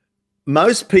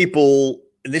 Most people,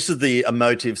 this is the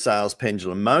emotive sales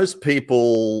pendulum. Most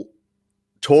people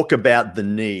talk about the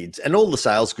needs, and all the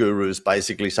sales gurus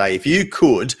basically say, if you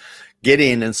could get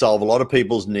in and solve a lot of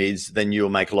people's needs, then you'll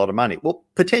make a lot of money. Well,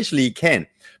 potentially you can,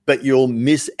 but you'll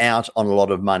miss out on a lot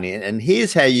of money. And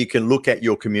here's how you can look at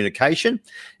your communication,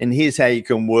 and here's how you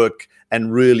can work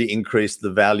and really increase the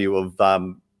value of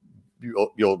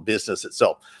your business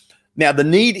itself. Now, the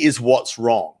need is what's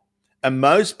wrong. And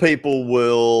most people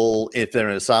will, if they're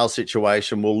in a sales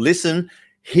situation, will listen,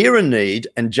 hear a need,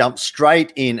 and jump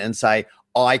straight in and say,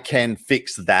 I can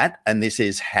fix that, and this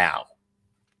is how.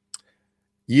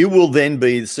 You will then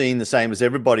be seen the same as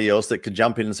everybody else that could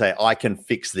jump in and say, I can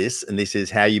fix this, and this is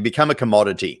how. You become a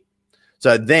commodity.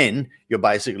 So then you're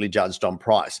basically judged on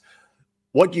price.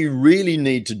 What you really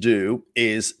need to do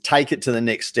is take it to the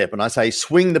next step. And I say,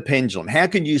 swing the pendulum. How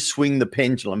can you swing the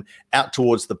pendulum out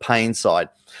towards the pain side?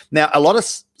 Now, a lot of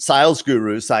sales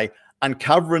gurus say,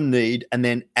 uncover a need and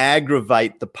then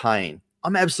aggravate the pain.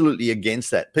 I'm absolutely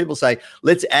against that. People say,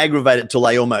 let's aggravate it till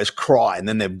they almost cry and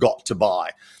then they've got to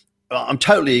buy. I'm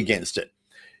totally against it.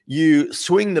 You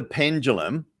swing the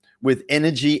pendulum with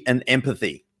energy and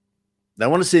empathy. They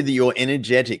want to see that you're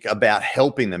energetic about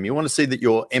helping them. You want to see that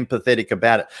you're empathetic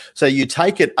about it. So you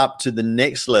take it up to the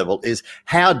next level is,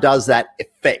 how does that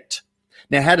affect?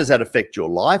 Now, how does that affect your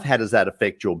life? How does that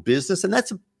affect your business? And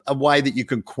that's a way that you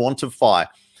can quantify.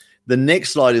 The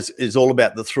next slide is all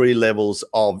about the 3 levels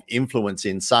of influence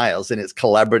in sales, and it's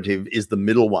collaborative is the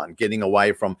middle one, getting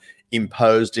away from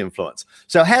imposed influence.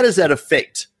 So how does that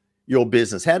affect your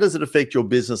business? How does it affect your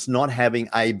business not having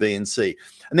A, B, and C?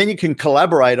 And then you can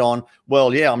collaborate on,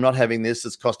 well, yeah, I'm not having this.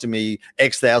 It's costing me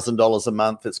X thousand dollars a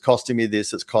month. It's costing me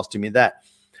this. It's costing me that.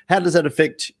 How does that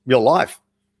affect your life?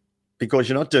 Because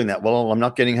you're not doing that. Well, I'm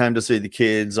not getting home to see the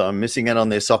kids. I'm missing out on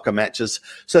their soccer matches.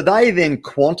 So they then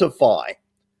quantify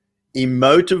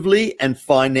emotively and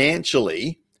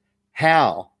financially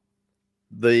how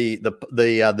the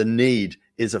need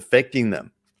is affecting them.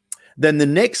 Then the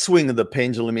next swing of the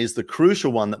pendulum is the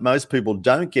crucial one that most people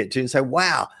don't get to and say,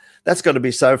 wow, that's got to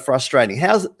be so frustrating.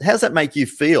 How's that make you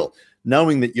feel,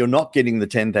 knowing that you're not getting the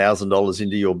 $10,000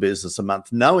 into your business a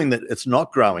month, knowing that it's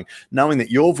not growing, knowing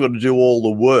that you've got to do all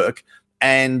the work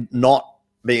and not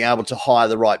being able to hire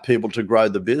the right people to grow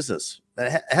the business?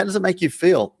 How does it make you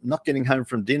feel not getting home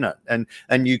from dinner?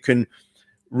 And you can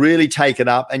really take it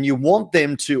up, and you want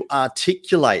them to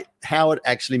articulate how it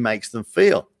actually makes them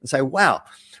feel and say, wow,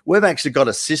 we've actually got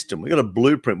a system. We've got a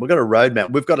blueprint. We've got a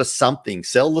roadmap. We've got a something.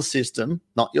 Sell the system,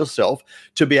 not yourself,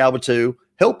 to be able to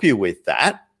help you with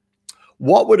that.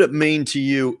 What would it mean to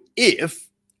you if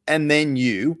and then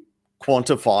you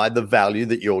quantify the value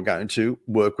that you're going to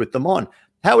work with them on.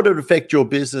 How would it affect your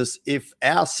business if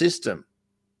our system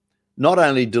not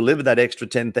only delivered that extra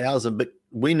 10,000, but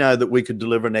we know that we could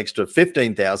deliver an extra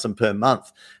 15,000 per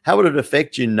month? How would it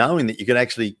affect you knowing that you can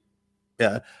actually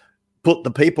put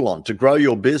the people on to grow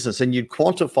your business, and you'd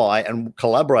quantify and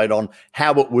collaborate on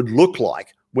how it would look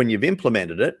like when you've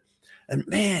implemented it? And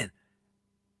man,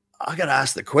 I got to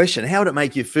ask the question, how would it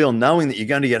make you feel knowing that you're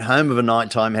going to get home of a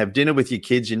night time, have dinner with your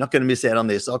kids, you're not going to miss out on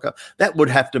their soccer? That would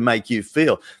have to make you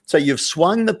feel. So you've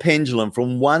swung the pendulum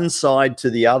from one side to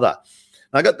the other.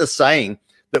 I got the saying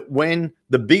that when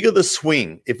the bigger the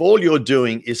swing, if all you're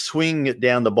doing is swinging it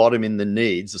down the bottom in the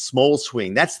needs, a small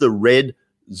swing, that's the red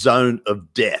zone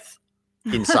of death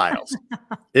in sales.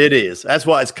 It is. That's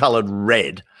why it's colored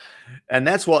red. And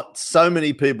that's what so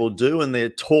many people do, and they're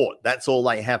taught that's all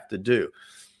they have to do.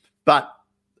 But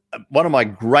one of my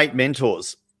great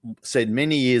mentors said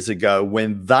many years ago,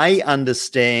 when they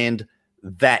understand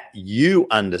that you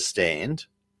understand,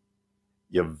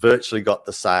 you've virtually got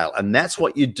the sale. And that's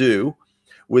what you do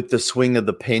with the swing of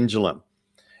the pendulum.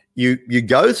 You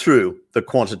go through the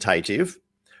quantitative,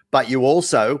 but you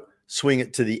also swing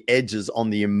it to the edges on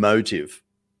the emotive.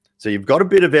 So you've got a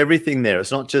bit of everything there.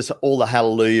 It's not just all the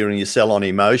hallelujah and you sell on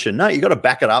emotion. No, you've got to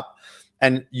back it up,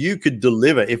 and you could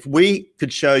deliver. If we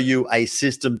could show you a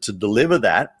system to deliver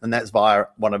that, and that's via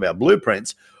one of our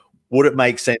blueprints, would it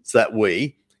make sense that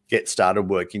we get started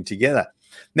working together?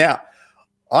 Now,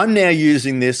 I'm now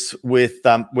using this with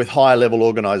higher level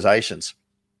organizations,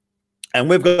 and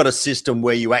we've got a system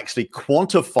where you actually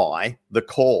quantify the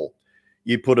call.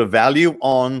 You put a value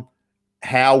on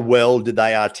how well did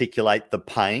they articulate the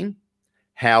pain,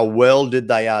 how well did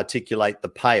they articulate the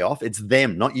payoff. It's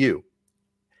them, not you.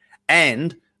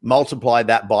 And multiply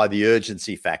that by the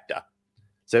urgency factor.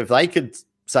 So if they could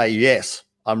say, yes,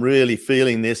 I'm really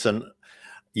feeling this, and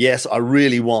yes, I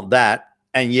really want that,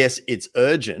 and yes, it's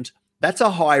urgent, that's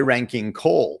a high ranking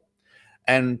call.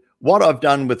 And what I've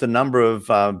done with a number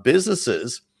of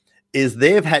businesses is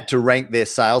they've had to rank their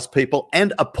salespeople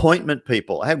and appointment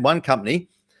people. I had one company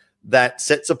that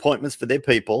sets appointments for their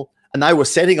people, and they were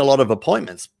setting a lot of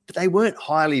appointments, but they weren't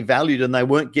highly valued and they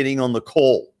weren't getting on the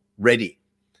call ready.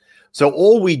 So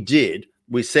all we did,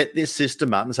 we set this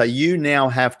system up and say, you now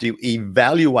have to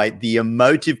evaluate the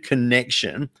emotive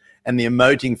connection and the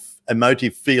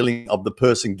emotive feeling of the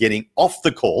person getting off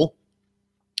the call,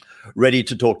 ready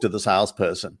to talk to the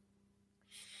salesperson.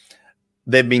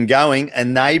 They've been going,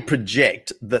 and they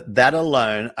project that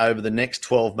alone over the next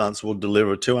 12 months will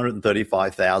deliver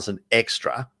 235,000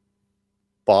 extra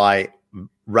by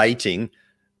rating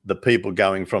the people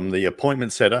going from the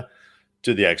appointment setter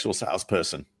to the actual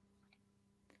salesperson.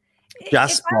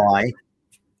 It's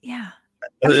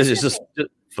just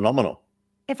phenomenal.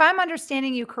 If I'm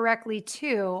understanding you correctly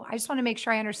too, I just want to make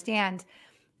sure I understand.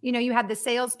 You had the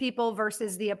salespeople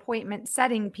versus the appointment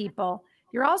setting people.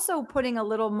 You're also putting a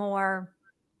little more,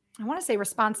 I want to say,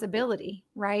 responsibility,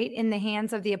 right, in the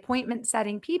hands of the appointment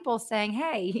setting people, saying,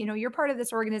 hey, you're part of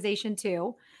this organization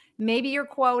too. Maybe your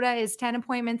quota is 10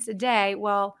 appointments a day.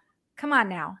 Well, come on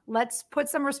now. Let's put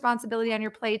some responsibility on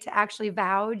your plate to actually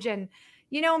vouch and,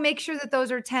 make sure that those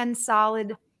are 10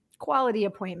 solid quality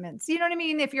appointments. You know what I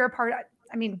mean? If you're a part,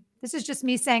 this is just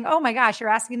me saying, oh my gosh, you're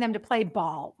asking them to play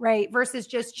ball, right? Versus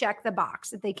just check the box.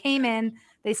 That they came in,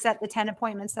 they set the 10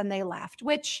 appointments, then they left,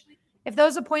 which if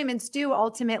those appointments do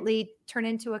ultimately turn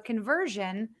into a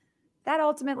conversion, that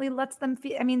ultimately lets them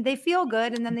feel, they feel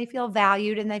good, and then they feel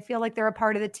valued, and they feel like they're a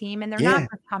part of the team, and they're not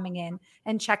just coming in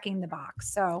and checking the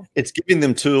box. So it's giving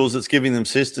them tools, it's giving them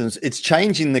systems, it's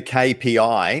changing the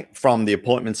KPI from the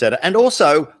appointment setter and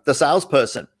also the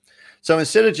salesperson. So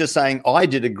instead of just saying, I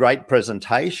did a great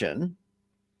presentation,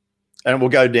 and we'll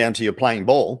go down to your playing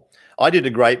ball, I did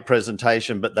a great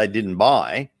presentation, but they didn't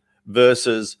buy,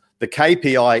 versus the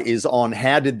KPI is on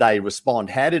how did they respond?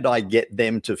 How did I get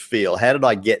them to feel? How did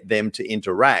I get them to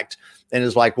interact? And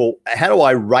it's like, well, how do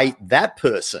I rate that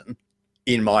person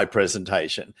in my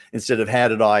presentation instead of how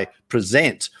did I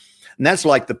present? And that's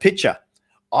like the pitcher.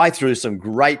 I threw some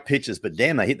great pitches, but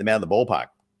damn, they hit them out of the ballpark.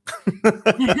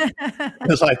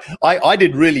 It's like, I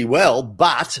did really well,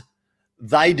 but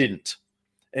they didn't.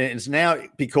 And it's now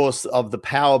because of the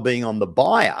power being on the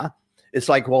buyer. It's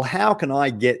like, well, how can I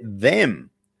get them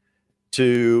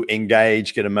to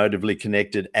engage, get emotively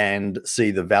connected, and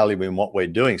see the value in what we're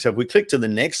doing? So if we click to the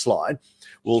next slide,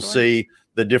 we'll see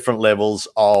the different levels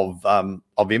of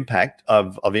impact,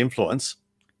 of influence.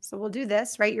 So we'll do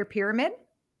this, right? Your pyramid.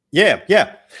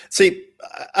 Yeah. See,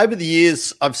 over the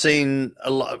years, I've seen a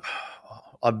lot.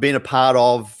 I've been a part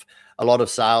of a lot of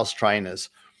sales trainers,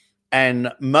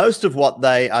 And most of what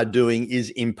they are doing is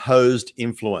imposed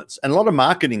influence. And a lot of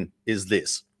marketing is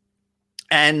this.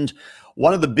 And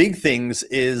one of the big things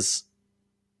is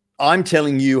I'm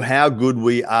telling you how good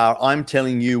we are. I'm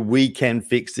telling you we can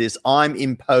fix this. I'm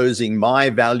imposing my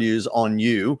values on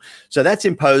you. So that's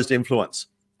imposed influence.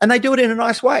 And they do it in a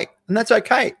nice way. And that's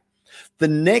okay. The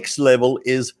next level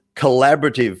is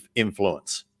collaborative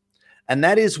influence. And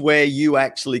that is where you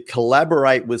actually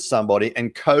collaborate with somebody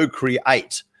and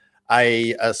co-create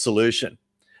a solution.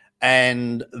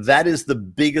 And that is the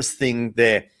biggest thing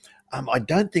there. I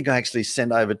don't think I actually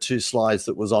sent over 2 slides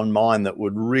that was on mine that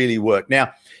would really work.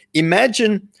 Now,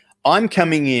 imagine I'm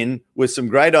coming in with some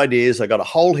great ideas. I got a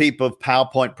whole heap of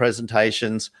PowerPoint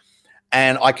presentations,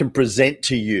 and I can present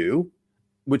to you,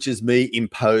 which is me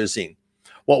imposing.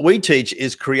 What we teach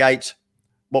is create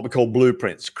what we call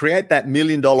blueprints. Create that $1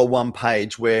 million one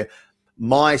page where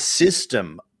my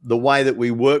system, the way that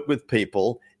we work with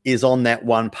people, is on that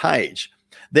one page.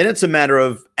 Then it's a matter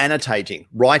of annotating,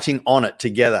 writing on it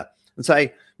together and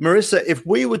say, Marissa, if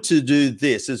we were to do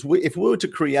this, if we were to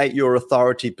create your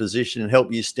authority position and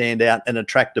help you stand out and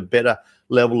attract a better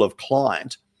level of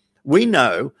client, we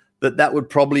know that that would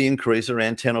probably increase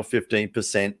around 10 or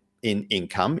 15% in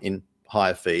income, in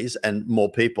higher fees and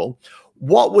more people.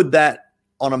 What would that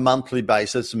on a monthly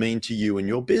basis mean to you and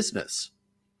your business?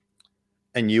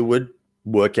 And you would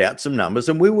work out some numbers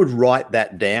and we would write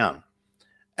that down.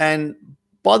 And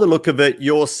by the look of it,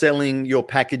 you're selling your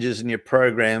packages and your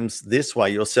programs this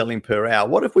way, you're selling per hour.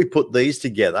 What if we put these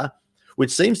together,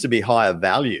 which seems to be higher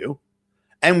value,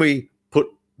 and we put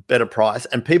better price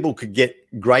and people could get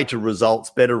greater results,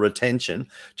 better retention?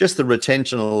 Just the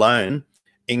retention alone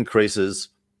increases,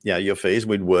 your fees.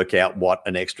 We'd work out what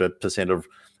an extra % of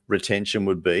retention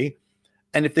would be.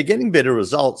 And if they're getting better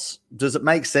results, does it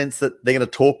make sense that they're going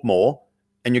to talk more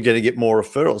and you're going to get more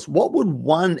referrals? What would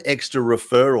one extra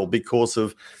referral, because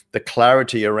of the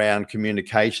clarity around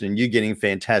communication and you getting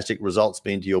fantastic results,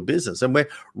 mean to your business? And we're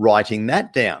writing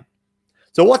that down.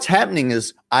 So what's happening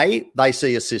is, A, they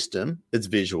see a system, it's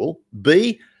visual.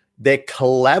 B, they're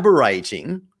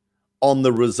collaborating on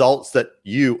the results that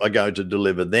you are going to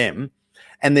deliver them.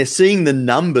 And they're seeing the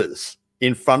numbers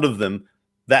in front of them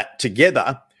that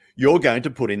together you're going to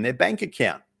put in their bank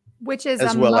account. Which is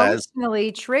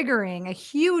emotionally triggering, a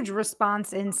huge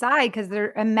response inside, because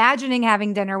they're imagining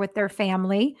having dinner with their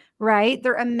family, right?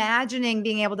 They're imagining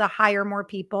being able to hire more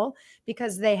people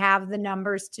because they have the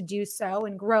numbers to do so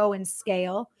and grow and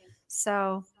scale.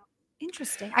 So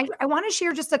interesting. I want to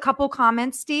share just a couple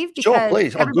comments, Steve. Sure,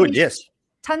 please. Oh, good. Yes.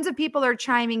 Tons of people are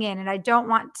chiming in and I don't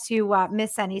want to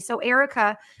miss any. So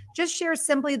Erica just shares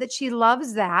simply that she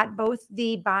loves that, both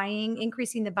the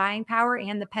increasing the buying power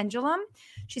and the pendulum.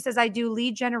 She says, I do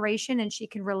lead generation and she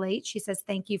can relate. She says,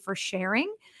 thank you for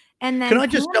sharing. And then can I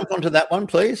just jump onto that one,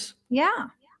 please? Yeah.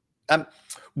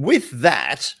 With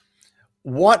that,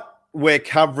 what we're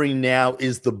covering now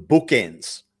is the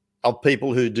bookends of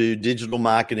people who do digital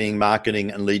marketing,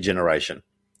 and lead generation.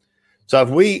 So if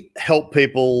we help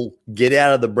people get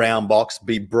out of the brown box,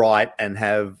 be bright, and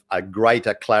have a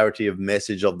greater clarity of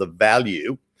message of the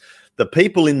value, the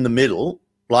people in the middle,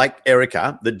 like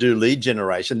Erica, that do lead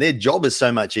generation, their job is so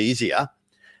much easier.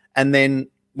 And then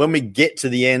when we get to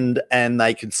the end and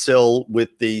they can sell with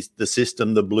the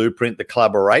system, the blueprint, the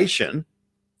collaboration,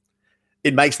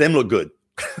 it makes them look good.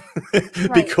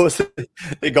 Right. Because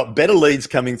they've got better leads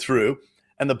coming through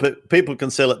and the people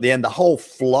can sell at the end. The whole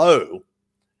flow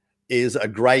is a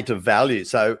greater value.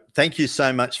 So thank you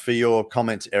so much for your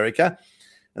comments, Erica.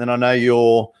 And then I know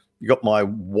you got my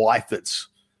wife that's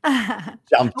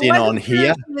jumped in on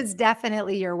here. She was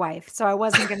definitely your wife. So I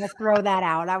wasn't going to throw that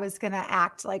out. I was going to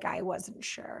act like I wasn't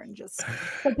sure and just.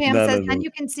 So Pam says, then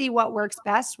you can see what works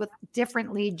best with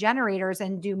different lead generators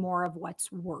and do more of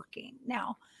what's working.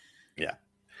 Now, yeah.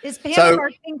 Is Pam in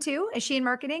marketing too? Is she in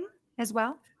marketing as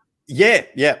well? Yeah.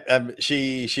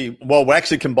 Well, we're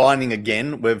actually combining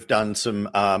again. We've done some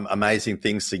amazing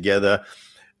things together.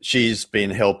 She's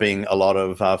been helping a lot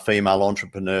of female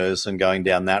entrepreneurs and going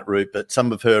down that route, but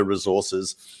some of her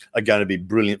resources are going to be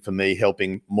brilliant for me,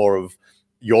 helping more of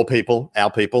your people,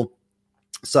 our people.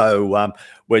 So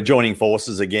we're joining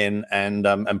forces again and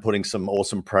putting some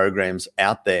awesome programs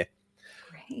out there.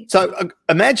 Great. So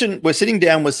imagine we're sitting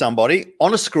down with somebody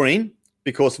on a screen,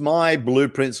 because my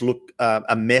blueprints look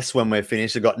a mess when we're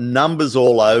finished. They've got numbers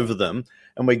all over them.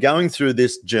 And we're going through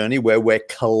this journey where we're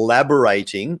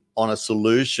collaborating on a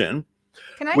solution.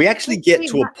 We actually get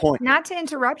to a point. Not to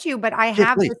interrupt you, but I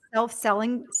have the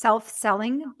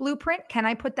self-selling blueprint. Can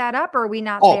I put that up, or are we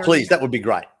not there? Oh, please. That would be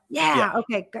great. Yeah.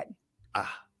 Okay, good. How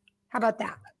about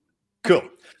that? Cool. Okay.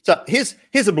 So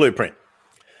here's a blueprint.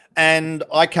 And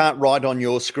I can't write on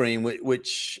your screen,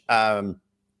 which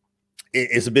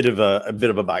is a bit of a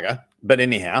bugger. But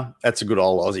anyhow, that's a good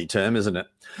old Aussie term, isn't it?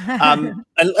 And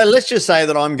let's just say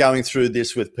that I'm going through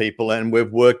this with people, and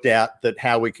we've worked out that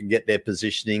how we can get their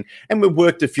positioning, and we've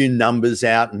worked a few numbers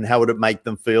out, and how would it make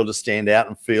them feel to stand out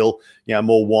and feel,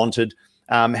 more wanted.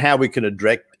 How we can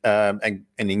direct and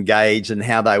engage, and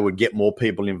how they would get more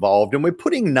people involved. And we're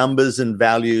putting numbers and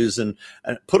values and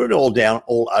put it all down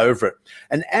all over it.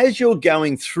 And as you're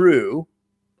going through,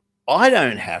 I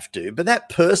don't have to, but that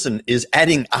person is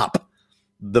adding up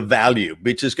the value,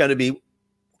 which is going to be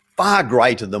far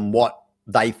greater than what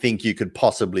they think you could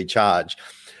possibly charge.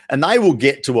 And they will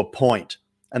get to a point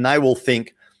and they will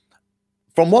think,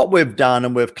 from what we've done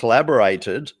and we've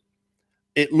collaborated,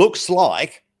 it looks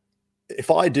like if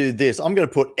I do this, I'm going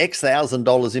to put X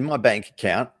 $1,000 in my bank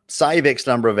account, save X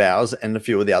number of hours, and a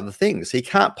few of the other things. He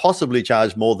can't possibly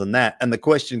charge more than that. And the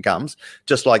question comes,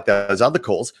 just like those other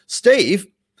calls, Steve,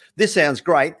 this sounds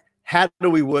great. How do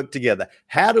we work together?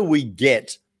 How do we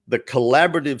get the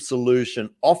collaborative solution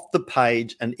off the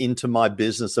page and into my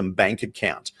business and bank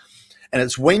account? And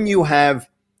it's when you have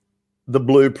the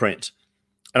blueprint.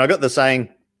 And I got the saying,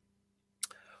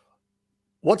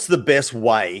 what's the best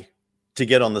way to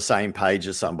get on the same page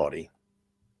as somebody?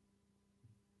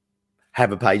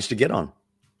 Have a page to get on.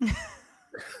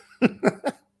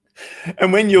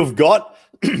 And when you've got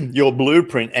your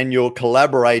blueprint and you're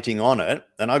collaborating on it,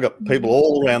 and I've got people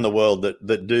all around the world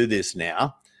that do this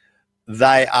now,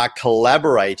 they are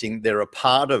collaborating, they're a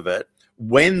part of it.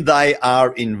 When they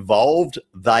are involved,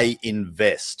 they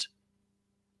invest.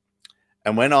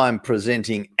 And when I'm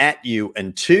presenting at you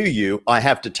and to you, I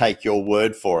have to take your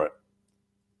word for it.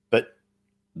 But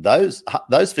those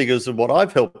figures are what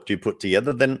I've helped you put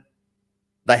together, then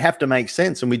they have to make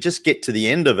sense. And we just get to the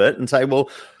end of it and say, well,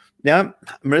 now,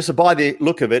 Marissa, by the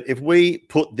look of it, if we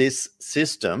put this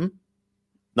system,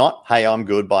 not, hey, I'm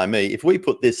good by me, if we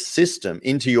put this system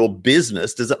into your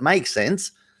business, does it make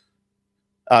sense?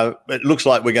 It looks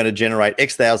like we're going to generate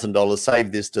X $1,000,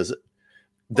 save this. Does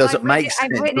it make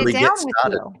sense? I've written it down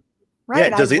with you.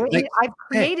 Right. Yeah, I've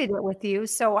created it with you.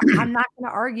 So I'm not going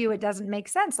to argue it doesn't make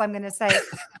sense. I'm going to say,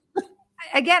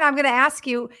 again, I'm going to ask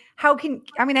you, I'm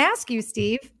going to ask you,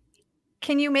 Steve,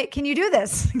 can you do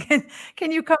this?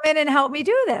 Can you come in and help me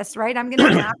do this? Right. I'm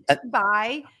going to have to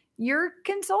buy your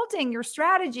consulting, your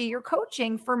strategy, your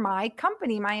coaching for my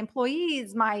company, my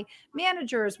employees, my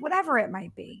managers, whatever it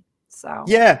might be. So,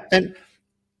 yeah. And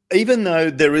even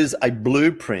though there is a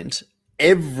blueprint,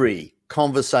 every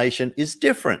conversation is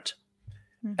different.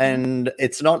 Mm-hmm. And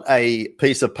it's not a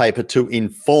piece of paper to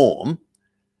inform,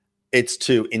 it's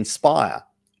to inspire.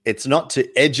 It's not to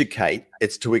educate,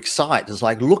 it's to excite. It's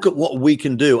like, look at what we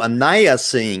can do. And they are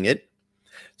seeing it.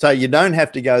 So you don't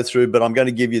have to go through, but I'm going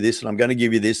to give you this, and I'm going to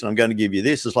give you this, and I'm going to give you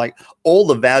this. It's like all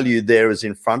the value there is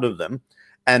in front of them.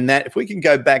 And that, if we can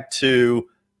go back to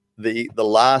the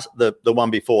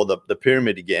one before the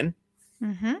pyramid again,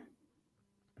 mm-hmm.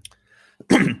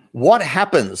 What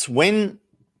happens when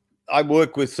I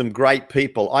work with some great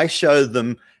people? I show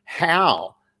them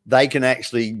how they can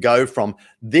actually go from,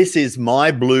 this is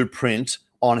my blueprint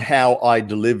on how I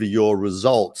deliver your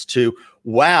results, to,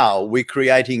 wow, we're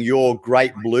creating your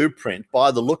great blueprint.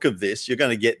 By the look of this, you're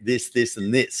going to get this, this,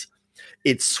 and this.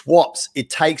 It swaps. It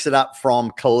takes it up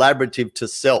from collaborative to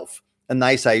self. And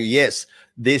they say, yes,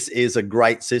 this is a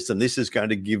great system. This is going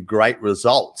to give great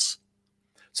results.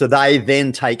 So they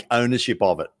then take ownership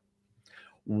of it.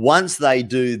 Once they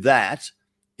do that,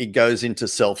 it goes into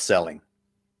self-selling.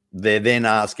 They're then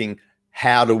asking,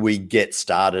 how do we get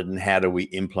started and how do we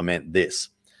implement this?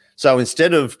 So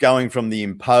instead of going from the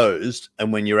imposed,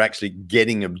 and when you're actually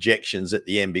getting objections at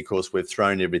the end because we've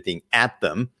thrown everything at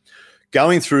them,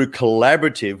 going through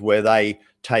collaborative where they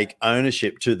take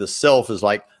ownership to the self is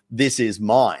like, this is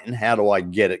mine. How do I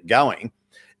get it going?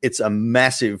 It's a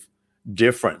massive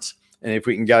difference. And if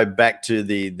we can go back to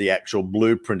the actual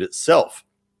blueprint itself.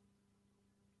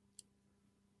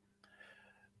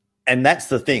 And that's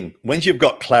the thing. Once you've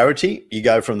got clarity, you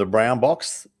go from the brown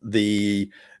box, the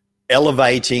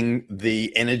elevating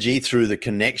the energy through the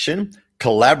connection,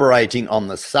 collaborating on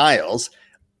the sales.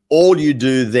 All you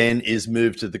do then is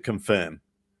move to the confirm.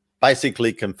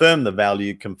 Basically confirm the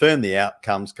value, confirm the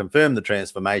outcomes, confirm the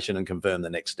transformation, and confirm the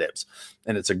next steps.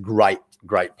 And it's a great,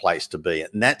 great place to be.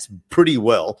 And that's pretty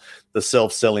well the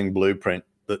self-selling blueprint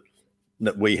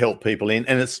that we help people in.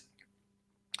 And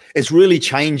it's really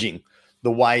changing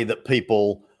the way that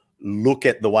people look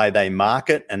at the way they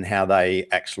market and how they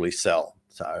actually sell.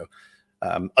 So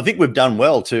I think we've done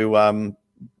well to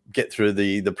get through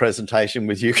the presentation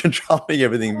with you controlling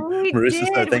everything, Marissa.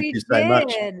 So thank you so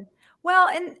much. Well,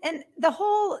 and the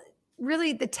whole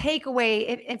really the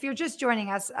takeaway, if you're just joining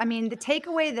us, I mean, the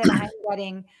takeaway that I'm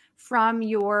getting from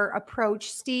your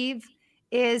approach, Steve,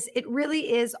 is it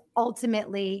really is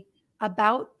ultimately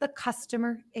about the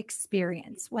customer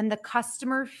experience. When the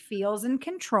customer feels in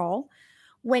control,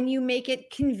 when you make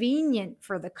it convenient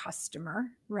for the customer,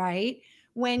 right?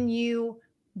 When you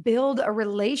build a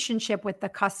relationship with the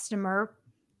customer,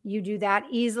 you do that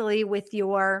easily with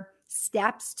your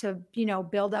steps to,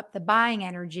 build up the buying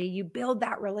energy. You build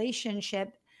that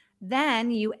relationship, then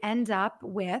you end up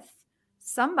with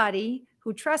somebody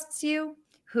who trusts you,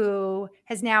 who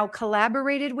has now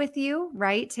collaborated with you,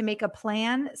 right, to make a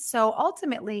plan. So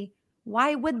ultimately,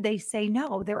 why would they say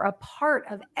no? They're a part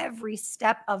of every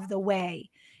step of the way.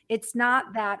 It's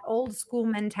not that old school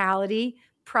mentality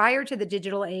prior to the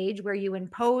digital age where you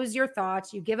impose your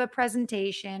thoughts, you give a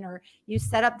presentation, or you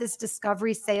set up this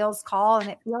discovery sales call and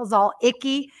it feels all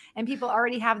icky and people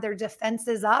already have their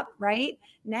defenses up, right?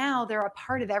 Now they're a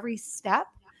part of every step.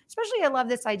 Especially, I love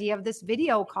this idea of this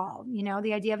video call,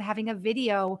 the idea of having a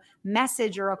video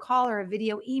message or a call or a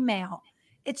video email.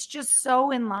 It's just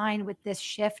so in line with this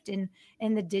shift in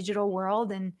the digital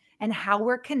world and how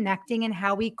we're connecting and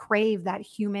how we crave that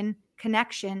human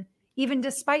connection, even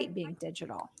despite being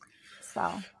digital.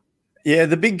 So, yeah,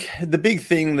 the big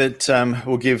thing that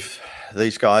will give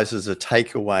these guys as a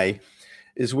takeaway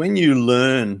is when you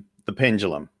learn the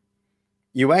pendulum,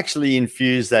 you actually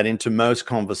infuse that into most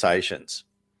conversations.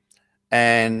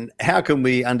 And how can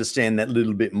we understand that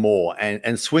little bit more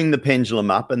and swing the pendulum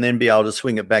up and then be able to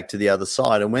swing it back to the other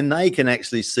side? And when they can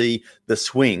actually see the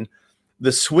swing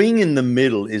in the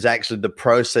middle is actually the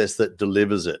process that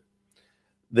delivers it.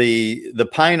 The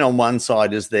pain on one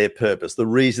side is their purpose, the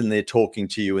reason they're talking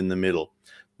to you in the middle.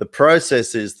 The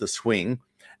process is the swing,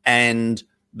 and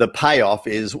the payoff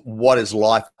is what is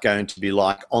life going to be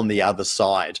like on the other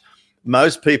side.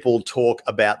 Most people talk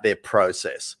about their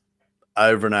process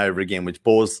over and over again, which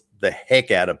bores the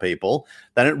heck out of people.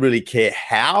 They don't really care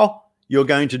how you're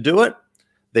going to do it.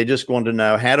 They just want to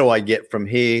know, how do I get from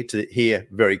here to here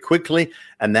very quickly?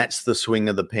 And that's the swing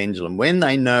of the pendulum. When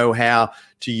they know how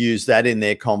to use that in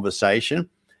their conversation,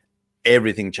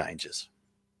 everything changes.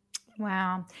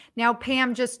 Wow. Now,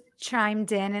 Pam just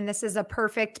chimed in, and this is a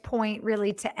perfect point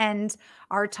really to end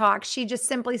our talk. She just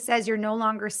simply says, you're no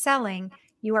longer selling,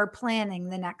 you are planning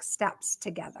the next steps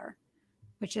together,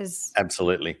 which is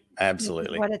absolutely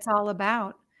what it's all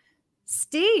about.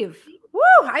 Steve, woo,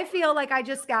 I feel like I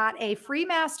just got a free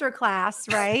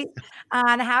masterclass, right,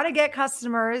 on how to get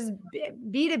customers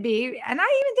B2B. And I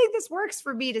even think this works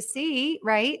for B2C,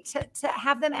 right, to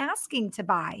have them asking to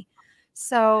buy.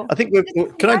 So I think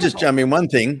can I just jump in one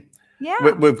thing?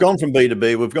 Yeah. We've gone from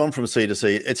B2B, we've gone from C to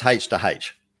C. It's H to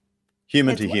H,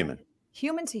 human to human.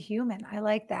 Human to human. I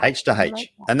like that. H to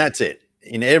H. And that's it.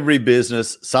 In every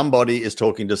business, somebody is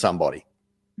talking to somebody.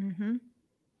 Mm-hmm.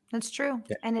 That's true.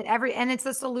 Yeah. And it's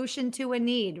a solution to a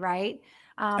need, right?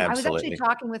 Absolutely. I was actually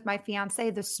talking with my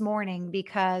fiance this morning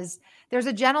because there's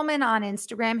a gentleman on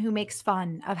Instagram who makes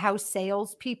fun of how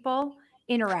salespeople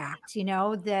interact,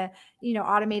 the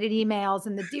automated emails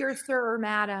and the dear sir or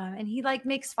madam. And he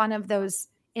makes fun of those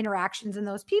interactions and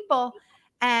those people.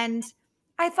 And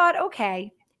I thought,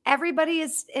 okay, everybody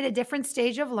is at a different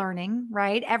stage of learning,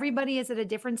 right? Everybody is at a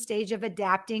different stage of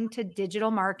adapting to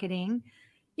digital marketing.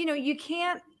 You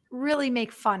can't really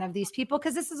make fun of these people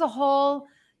because this is a whole,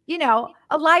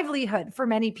 a livelihood for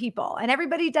many people and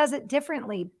everybody does it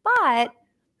differently. But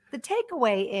the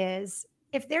takeaway is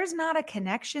if there's not a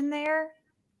connection there,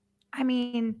 I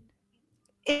mean,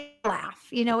 it's a laugh,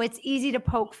 it's easy to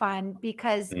poke fun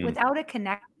because without a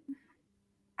connection,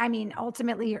 I mean,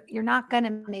 ultimately, you're not going to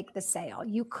make the sale.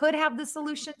 You could have the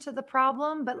solution to the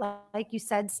problem, but like you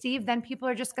said, Steve, then people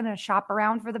are just going to shop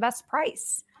around for the best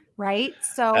price, right?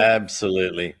 So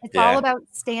absolutely, it's all about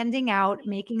standing out,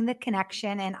 making the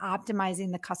connection, and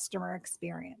optimizing the customer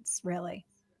experience, really.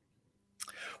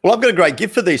 Well, I've got a great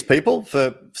gift for these people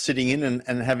for sitting in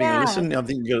and having a listen. I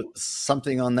think you've got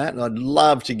something on that. And I'd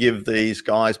love to give these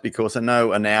guys, because I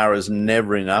know an hour is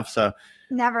never enough. So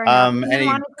never enough.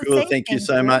 Annie, cool, thank you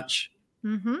so much.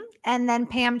 Mm-hmm. And then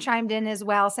Pam chimed in as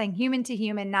well, saying human to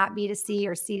human, not B2C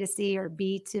or C2C or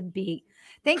B2B.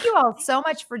 Thank you all so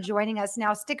much for joining us.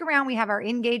 Now, stick around. We have our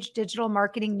Engage Digital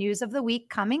Marketing News of the Week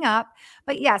coming up.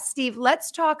 But yes, Steve, let's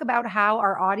talk about how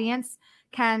our audience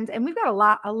can, and we've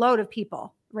got a load of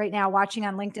people right now watching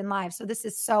on LinkedIn Live. So this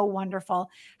is so wonderful.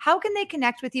 How can they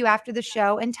connect with you after the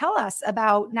show and tell us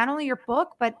about not only your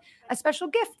book, but a special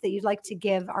gift that you'd like to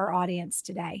give our audience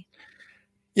today?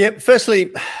 Yeah,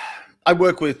 firstly, I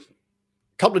work with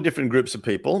a couple of different groups of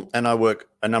people and I work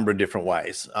a number of different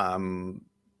ways.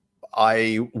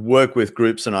 I work with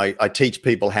groups and I teach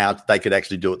people how they could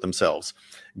actually do it themselves,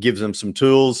 give them some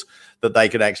tools that they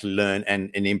could actually learn and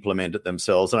implement it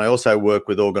themselves. And I also work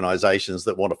with organizations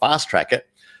that want to fast track it.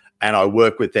 And I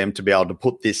work with them to be able to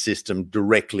put this system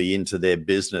directly into their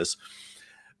business.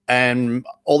 And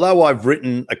although I've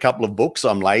written a couple of books,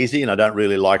 I'm lazy and I don't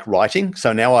really like writing.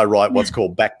 So now I write what's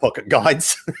called back pocket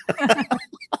guides.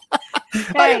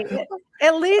 Hey,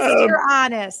 at least you're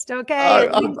honest, okay?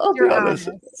 At least you're honest.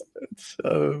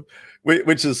 So,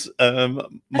 which is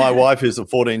my wife, who's a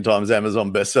 14 times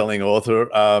Amazon bestselling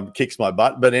author, kicks my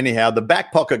butt. But anyhow, the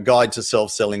Back Pocket Guide to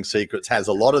Self-Selling Secrets has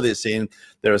a lot of this in.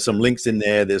 There are some links in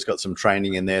there. There's got some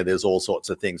training in there. There's all sorts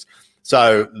of things.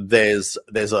 So there's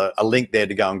a link there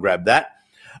to go and grab that.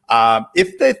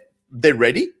 If they're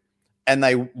ready and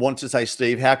they want to say,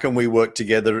 Steve, how can we work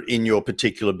together in your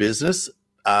particular business?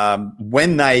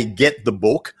 When they get the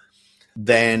book,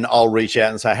 then I'll reach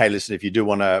out and say, hey, listen, if you do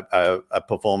want a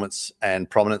performance and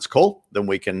prominence call, then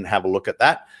we can have a look at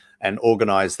that and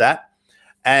organize that.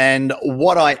 And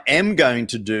what I am going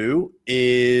to do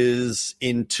is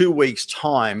in 2 weeks'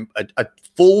 time, a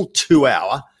full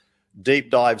 2-hour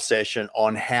deep dive session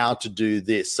on how to do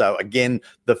this. So again,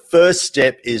 the first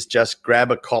step is just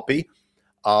grab a copy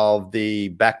of the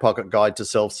Back Pocket Guide to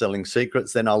Self-Selling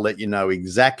Secrets. Then I'll let you know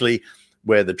exactly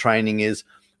where the training is.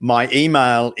 My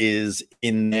email is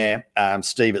in there,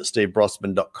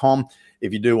 steve@stevebrosman.com.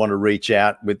 If you do want to reach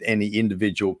out with any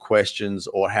individual questions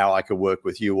or how I could work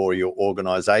with you or your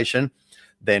organization,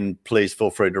 then please feel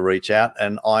free to reach out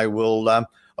and I'll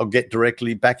get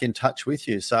directly back in touch with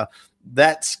you. So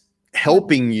that's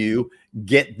helping you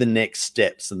get the next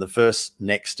steps. And the first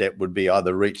next step would be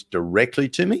either reach directly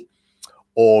to me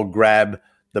or grab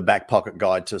the Back Pocket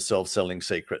Guide to Self-Selling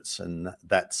Secrets. And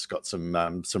that's got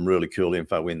some really cool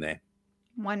info in there.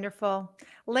 Wonderful.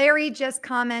 Larry just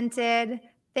commented,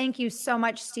 thank you so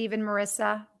much, Steve and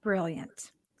Marissa.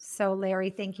 Brilliant. So Larry,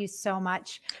 thank you so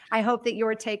much. I hope that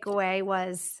your takeaway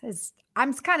is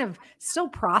I'm kind of still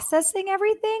processing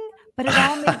everything, but it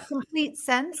all makes complete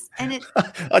sense. And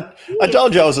I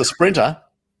told you I was a sprinter.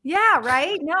 Yeah,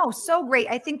 right. No, so great.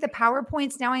 I think the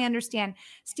PowerPoints, now I understand.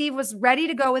 Steve was ready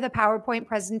to go with a PowerPoint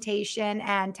presentation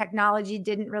and technology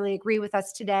didn't really agree with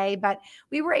us today, but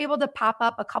we were able to pop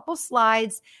up a couple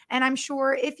slides. And I'm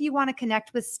sure if you want to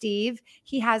connect with Steve,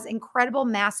 he has incredible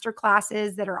master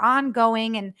classes that are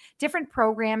ongoing and different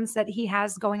programs that he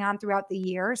has going on throughout the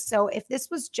year. So if this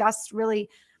was just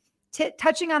really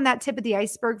touching on that tip of the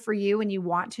iceberg for you and you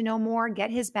want to know more, get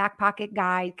his Back Pocket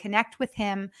Guide, connect with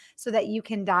him so that you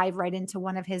can dive right into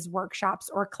one of his workshops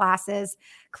or classes.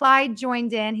 Clyde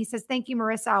joined in. He says, thank you,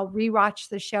 Marissa. I'll rewatch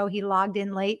the show. He logged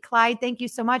in late. Clyde, thank you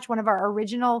so much. One of our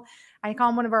original, I call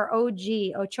him one of our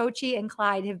OG. Ochochi and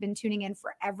Clyde have been tuning in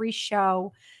for every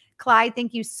show. Clyde,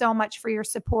 thank you so much for your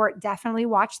support. Definitely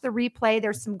watch the replay.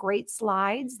 There's some great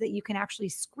slides that you can actually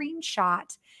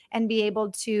screenshot and be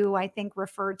able to, I think,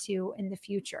 refer to in the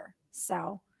future.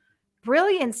 So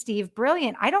brilliant, Steve.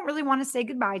 Brilliant. I don't really want to say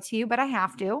goodbye to you, but I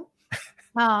have to.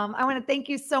 I want to thank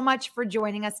you so much for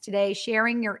joining us today,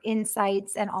 sharing your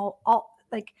insights and all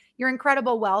like your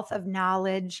incredible wealth of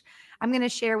knowledge. I'm going to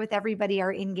share with everybody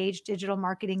our Engage Digital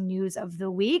Marketing News of the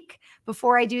week.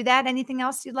 Before I do that, anything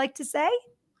else you'd like to say?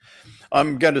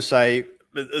 I'm going to say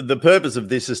the purpose of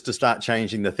this is to start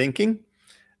changing the thinking.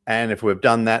 And if we've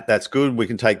done that, that's good. We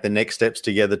can take the next steps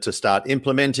together to start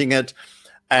implementing it.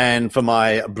 And for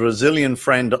my Brazilian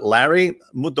friend, Larry,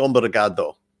 muito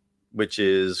obrigado, which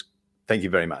is thank you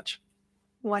very much.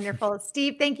 Wonderful.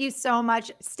 Steve, thank you so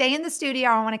much. Stay in the studio.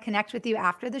 I want to connect with you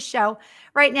after the show.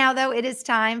 Right now, though, it is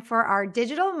time for our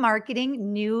digital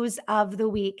marketing news of the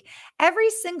week.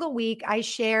 Every single week, I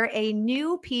share a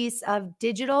new piece of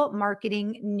digital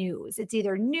marketing news. It's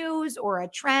either news or a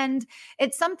trend.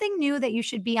 It's something new that you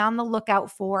should be on the lookout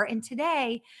for. And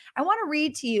today, I want to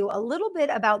read to you a little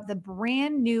bit about the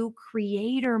brand new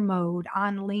creator mode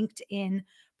on LinkedIn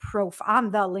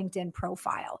on the LinkedIn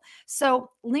profile.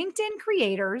 So LinkedIn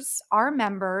creators are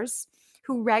members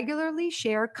who regularly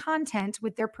share content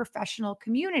with their professional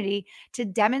community to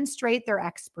demonstrate their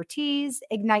expertise,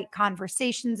 ignite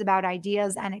conversations about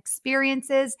ideas and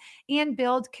experiences, and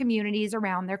build communities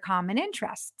around their common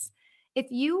interests. If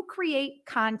you create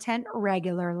content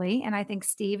regularly, and I think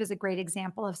Steve is a great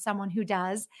example of someone who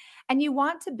does, and you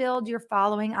want to build your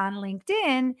following on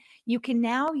LinkedIn, you can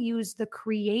now use the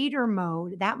creator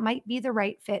mode. That might be the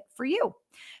right fit for you.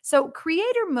 So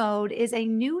creator mode is a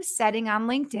new setting on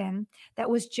LinkedIn that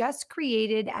was just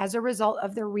created as a result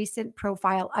of the recent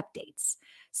profile updates.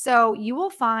 So you will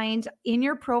find in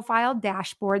your profile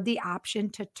dashboard the option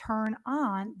to turn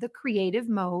on the creative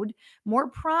mode more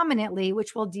prominently,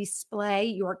 which will display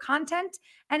your content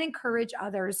and encourage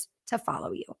others to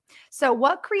follow you. So,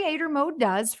 what creator mode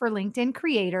does for LinkedIn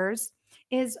creators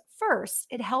is first,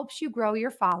 it helps you grow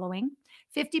your following.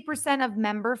 50% of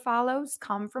member follows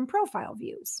come from profile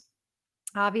views.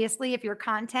 Obviously, if your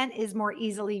content is more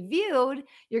easily viewed,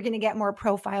 you're going to get more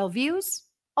profile views.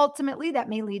 Ultimately, that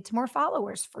may lead to more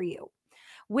followers for you.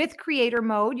 With creator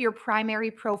mode, your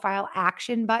primary profile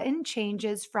action button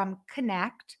changes from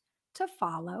connect to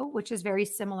follow, which is very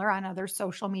similar on other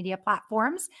social media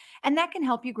platforms, and that can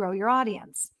help you grow your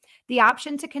audience. The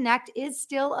option to connect is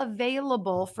still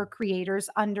available for creators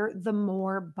under the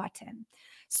More button.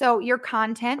 So your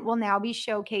content will now be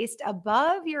showcased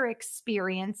above your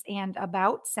experience and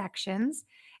about sections.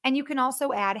 And you can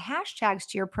also add hashtags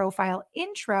to your profile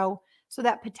intro so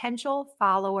that potential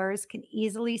followers can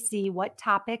easily see what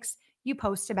topics you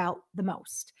post about the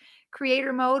most.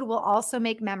 Creator mode will also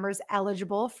make members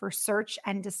eligible for search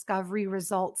and discovery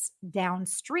results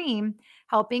downstream,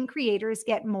 helping creators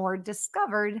get more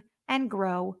discovered and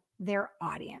grow their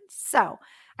audience. So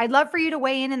I'd love for you to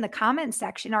weigh in the comment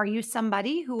section. Are you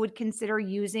somebody who would consider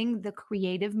using the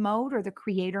creative mode or the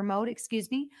creator mode,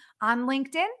 on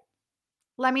LinkedIn?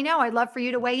 Let me know. I'd love for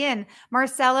you to weigh in.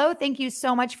 Marcelo, thank you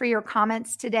so much for your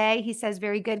comments today. He says,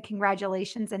 very good.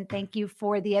 Congratulations. And thank you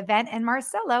for the event. And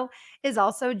Marcelo is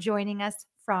also joining us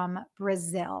from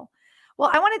Brazil.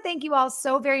 Well, I want to thank you all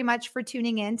so very much for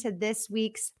tuning in to this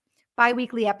week's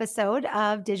bi-weekly episode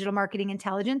of Digital Marketing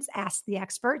Intelligence, Ask the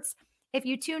Experts. If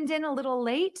you tuned in a little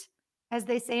late, as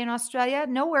they say in Australia,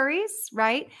 no worries,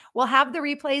 right? We'll have the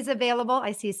replays available.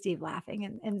 I see Steve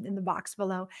laughing in the box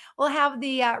below. We'll have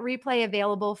the replay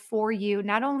available for you,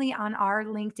 not only on our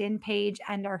LinkedIn page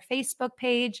and our Facebook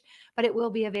page, but it will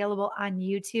be available on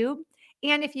YouTube.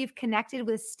 And if you've connected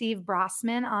with Steve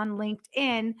Brossman on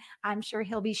LinkedIn, I'm sure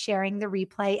he'll be sharing the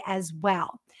replay as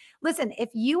well. Listen, if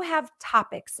you have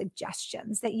topic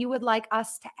suggestions that you would like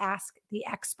us to ask the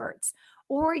experts,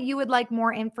 or you would like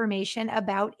more information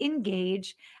about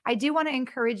Engage, I do want to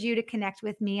encourage you to connect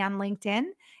with me on LinkedIn.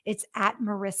 It's at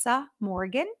Marissa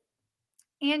Morgan.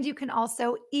 And you can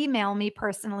also email me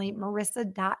personally,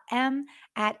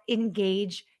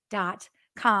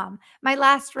 marissa.m@engage.com. My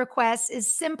last request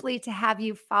is simply to have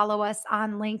you follow us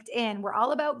on LinkedIn. We're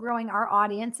all about growing our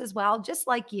audience as well, just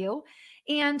like you.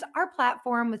 And our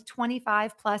platform with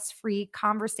 25 plus free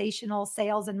conversational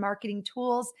sales and marketing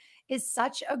tools is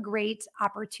such a great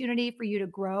opportunity for you to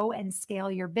grow and scale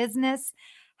your business.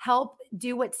 Help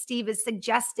do what Steve is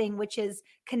suggesting, which is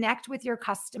connect with your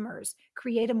customers,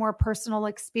 create a more personal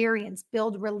experience,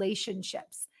 build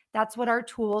relationships. That's what our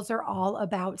tools are all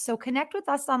about. So connect with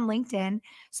us on LinkedIn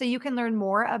so you can learn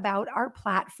more about our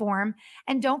platform.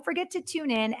 And don't forget to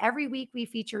tune in. Every week we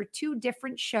feature 2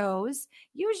 different shows,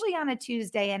 usually on a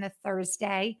Tuesday and a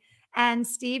Thursday. And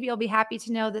Steve, you'll be happy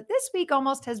to know that this week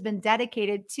almost has been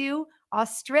dedicated to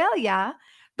Australia,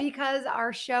 because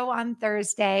our show on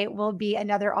Thursday will be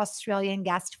another Australian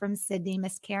guest from Sydney.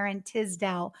 Miss Karen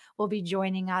Tisdale will be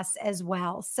joining us as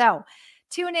well. So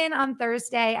tune in on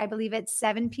Thursday. I believe it's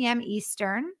 7 p.m.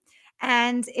 Eastern.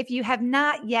 And if you have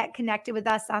not yet connected with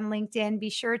us on LinkedIn, be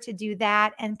sure to do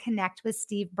that and connect with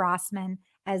Steve Brossman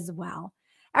as well.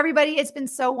 Everybody, it's been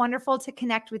so wonderful to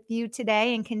connect with you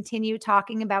today and continue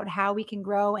talking about how we can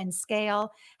grow and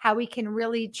scale, how we can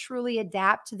really truly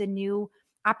adapt to the new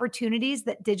opportunities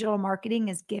that digital marketing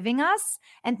is giving us.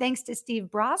 And thanks to Steve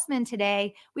Brossman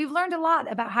today, we've learned a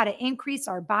lot about how to increase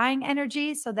our buying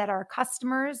energy so that our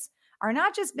customers are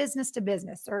not just business to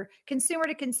business or consumer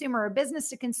to consumer or business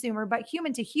to consumer, but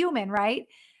human to human, right?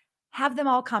 Have them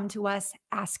all come to us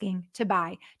asking to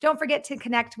buy. Don't forget to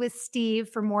connect with Steve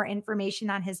for more information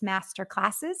on his master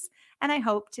classes. And I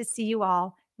hope to see you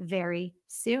all very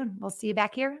soon. We'll see you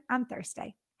back here on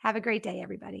Thursday. Have a great day,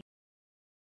 everybody.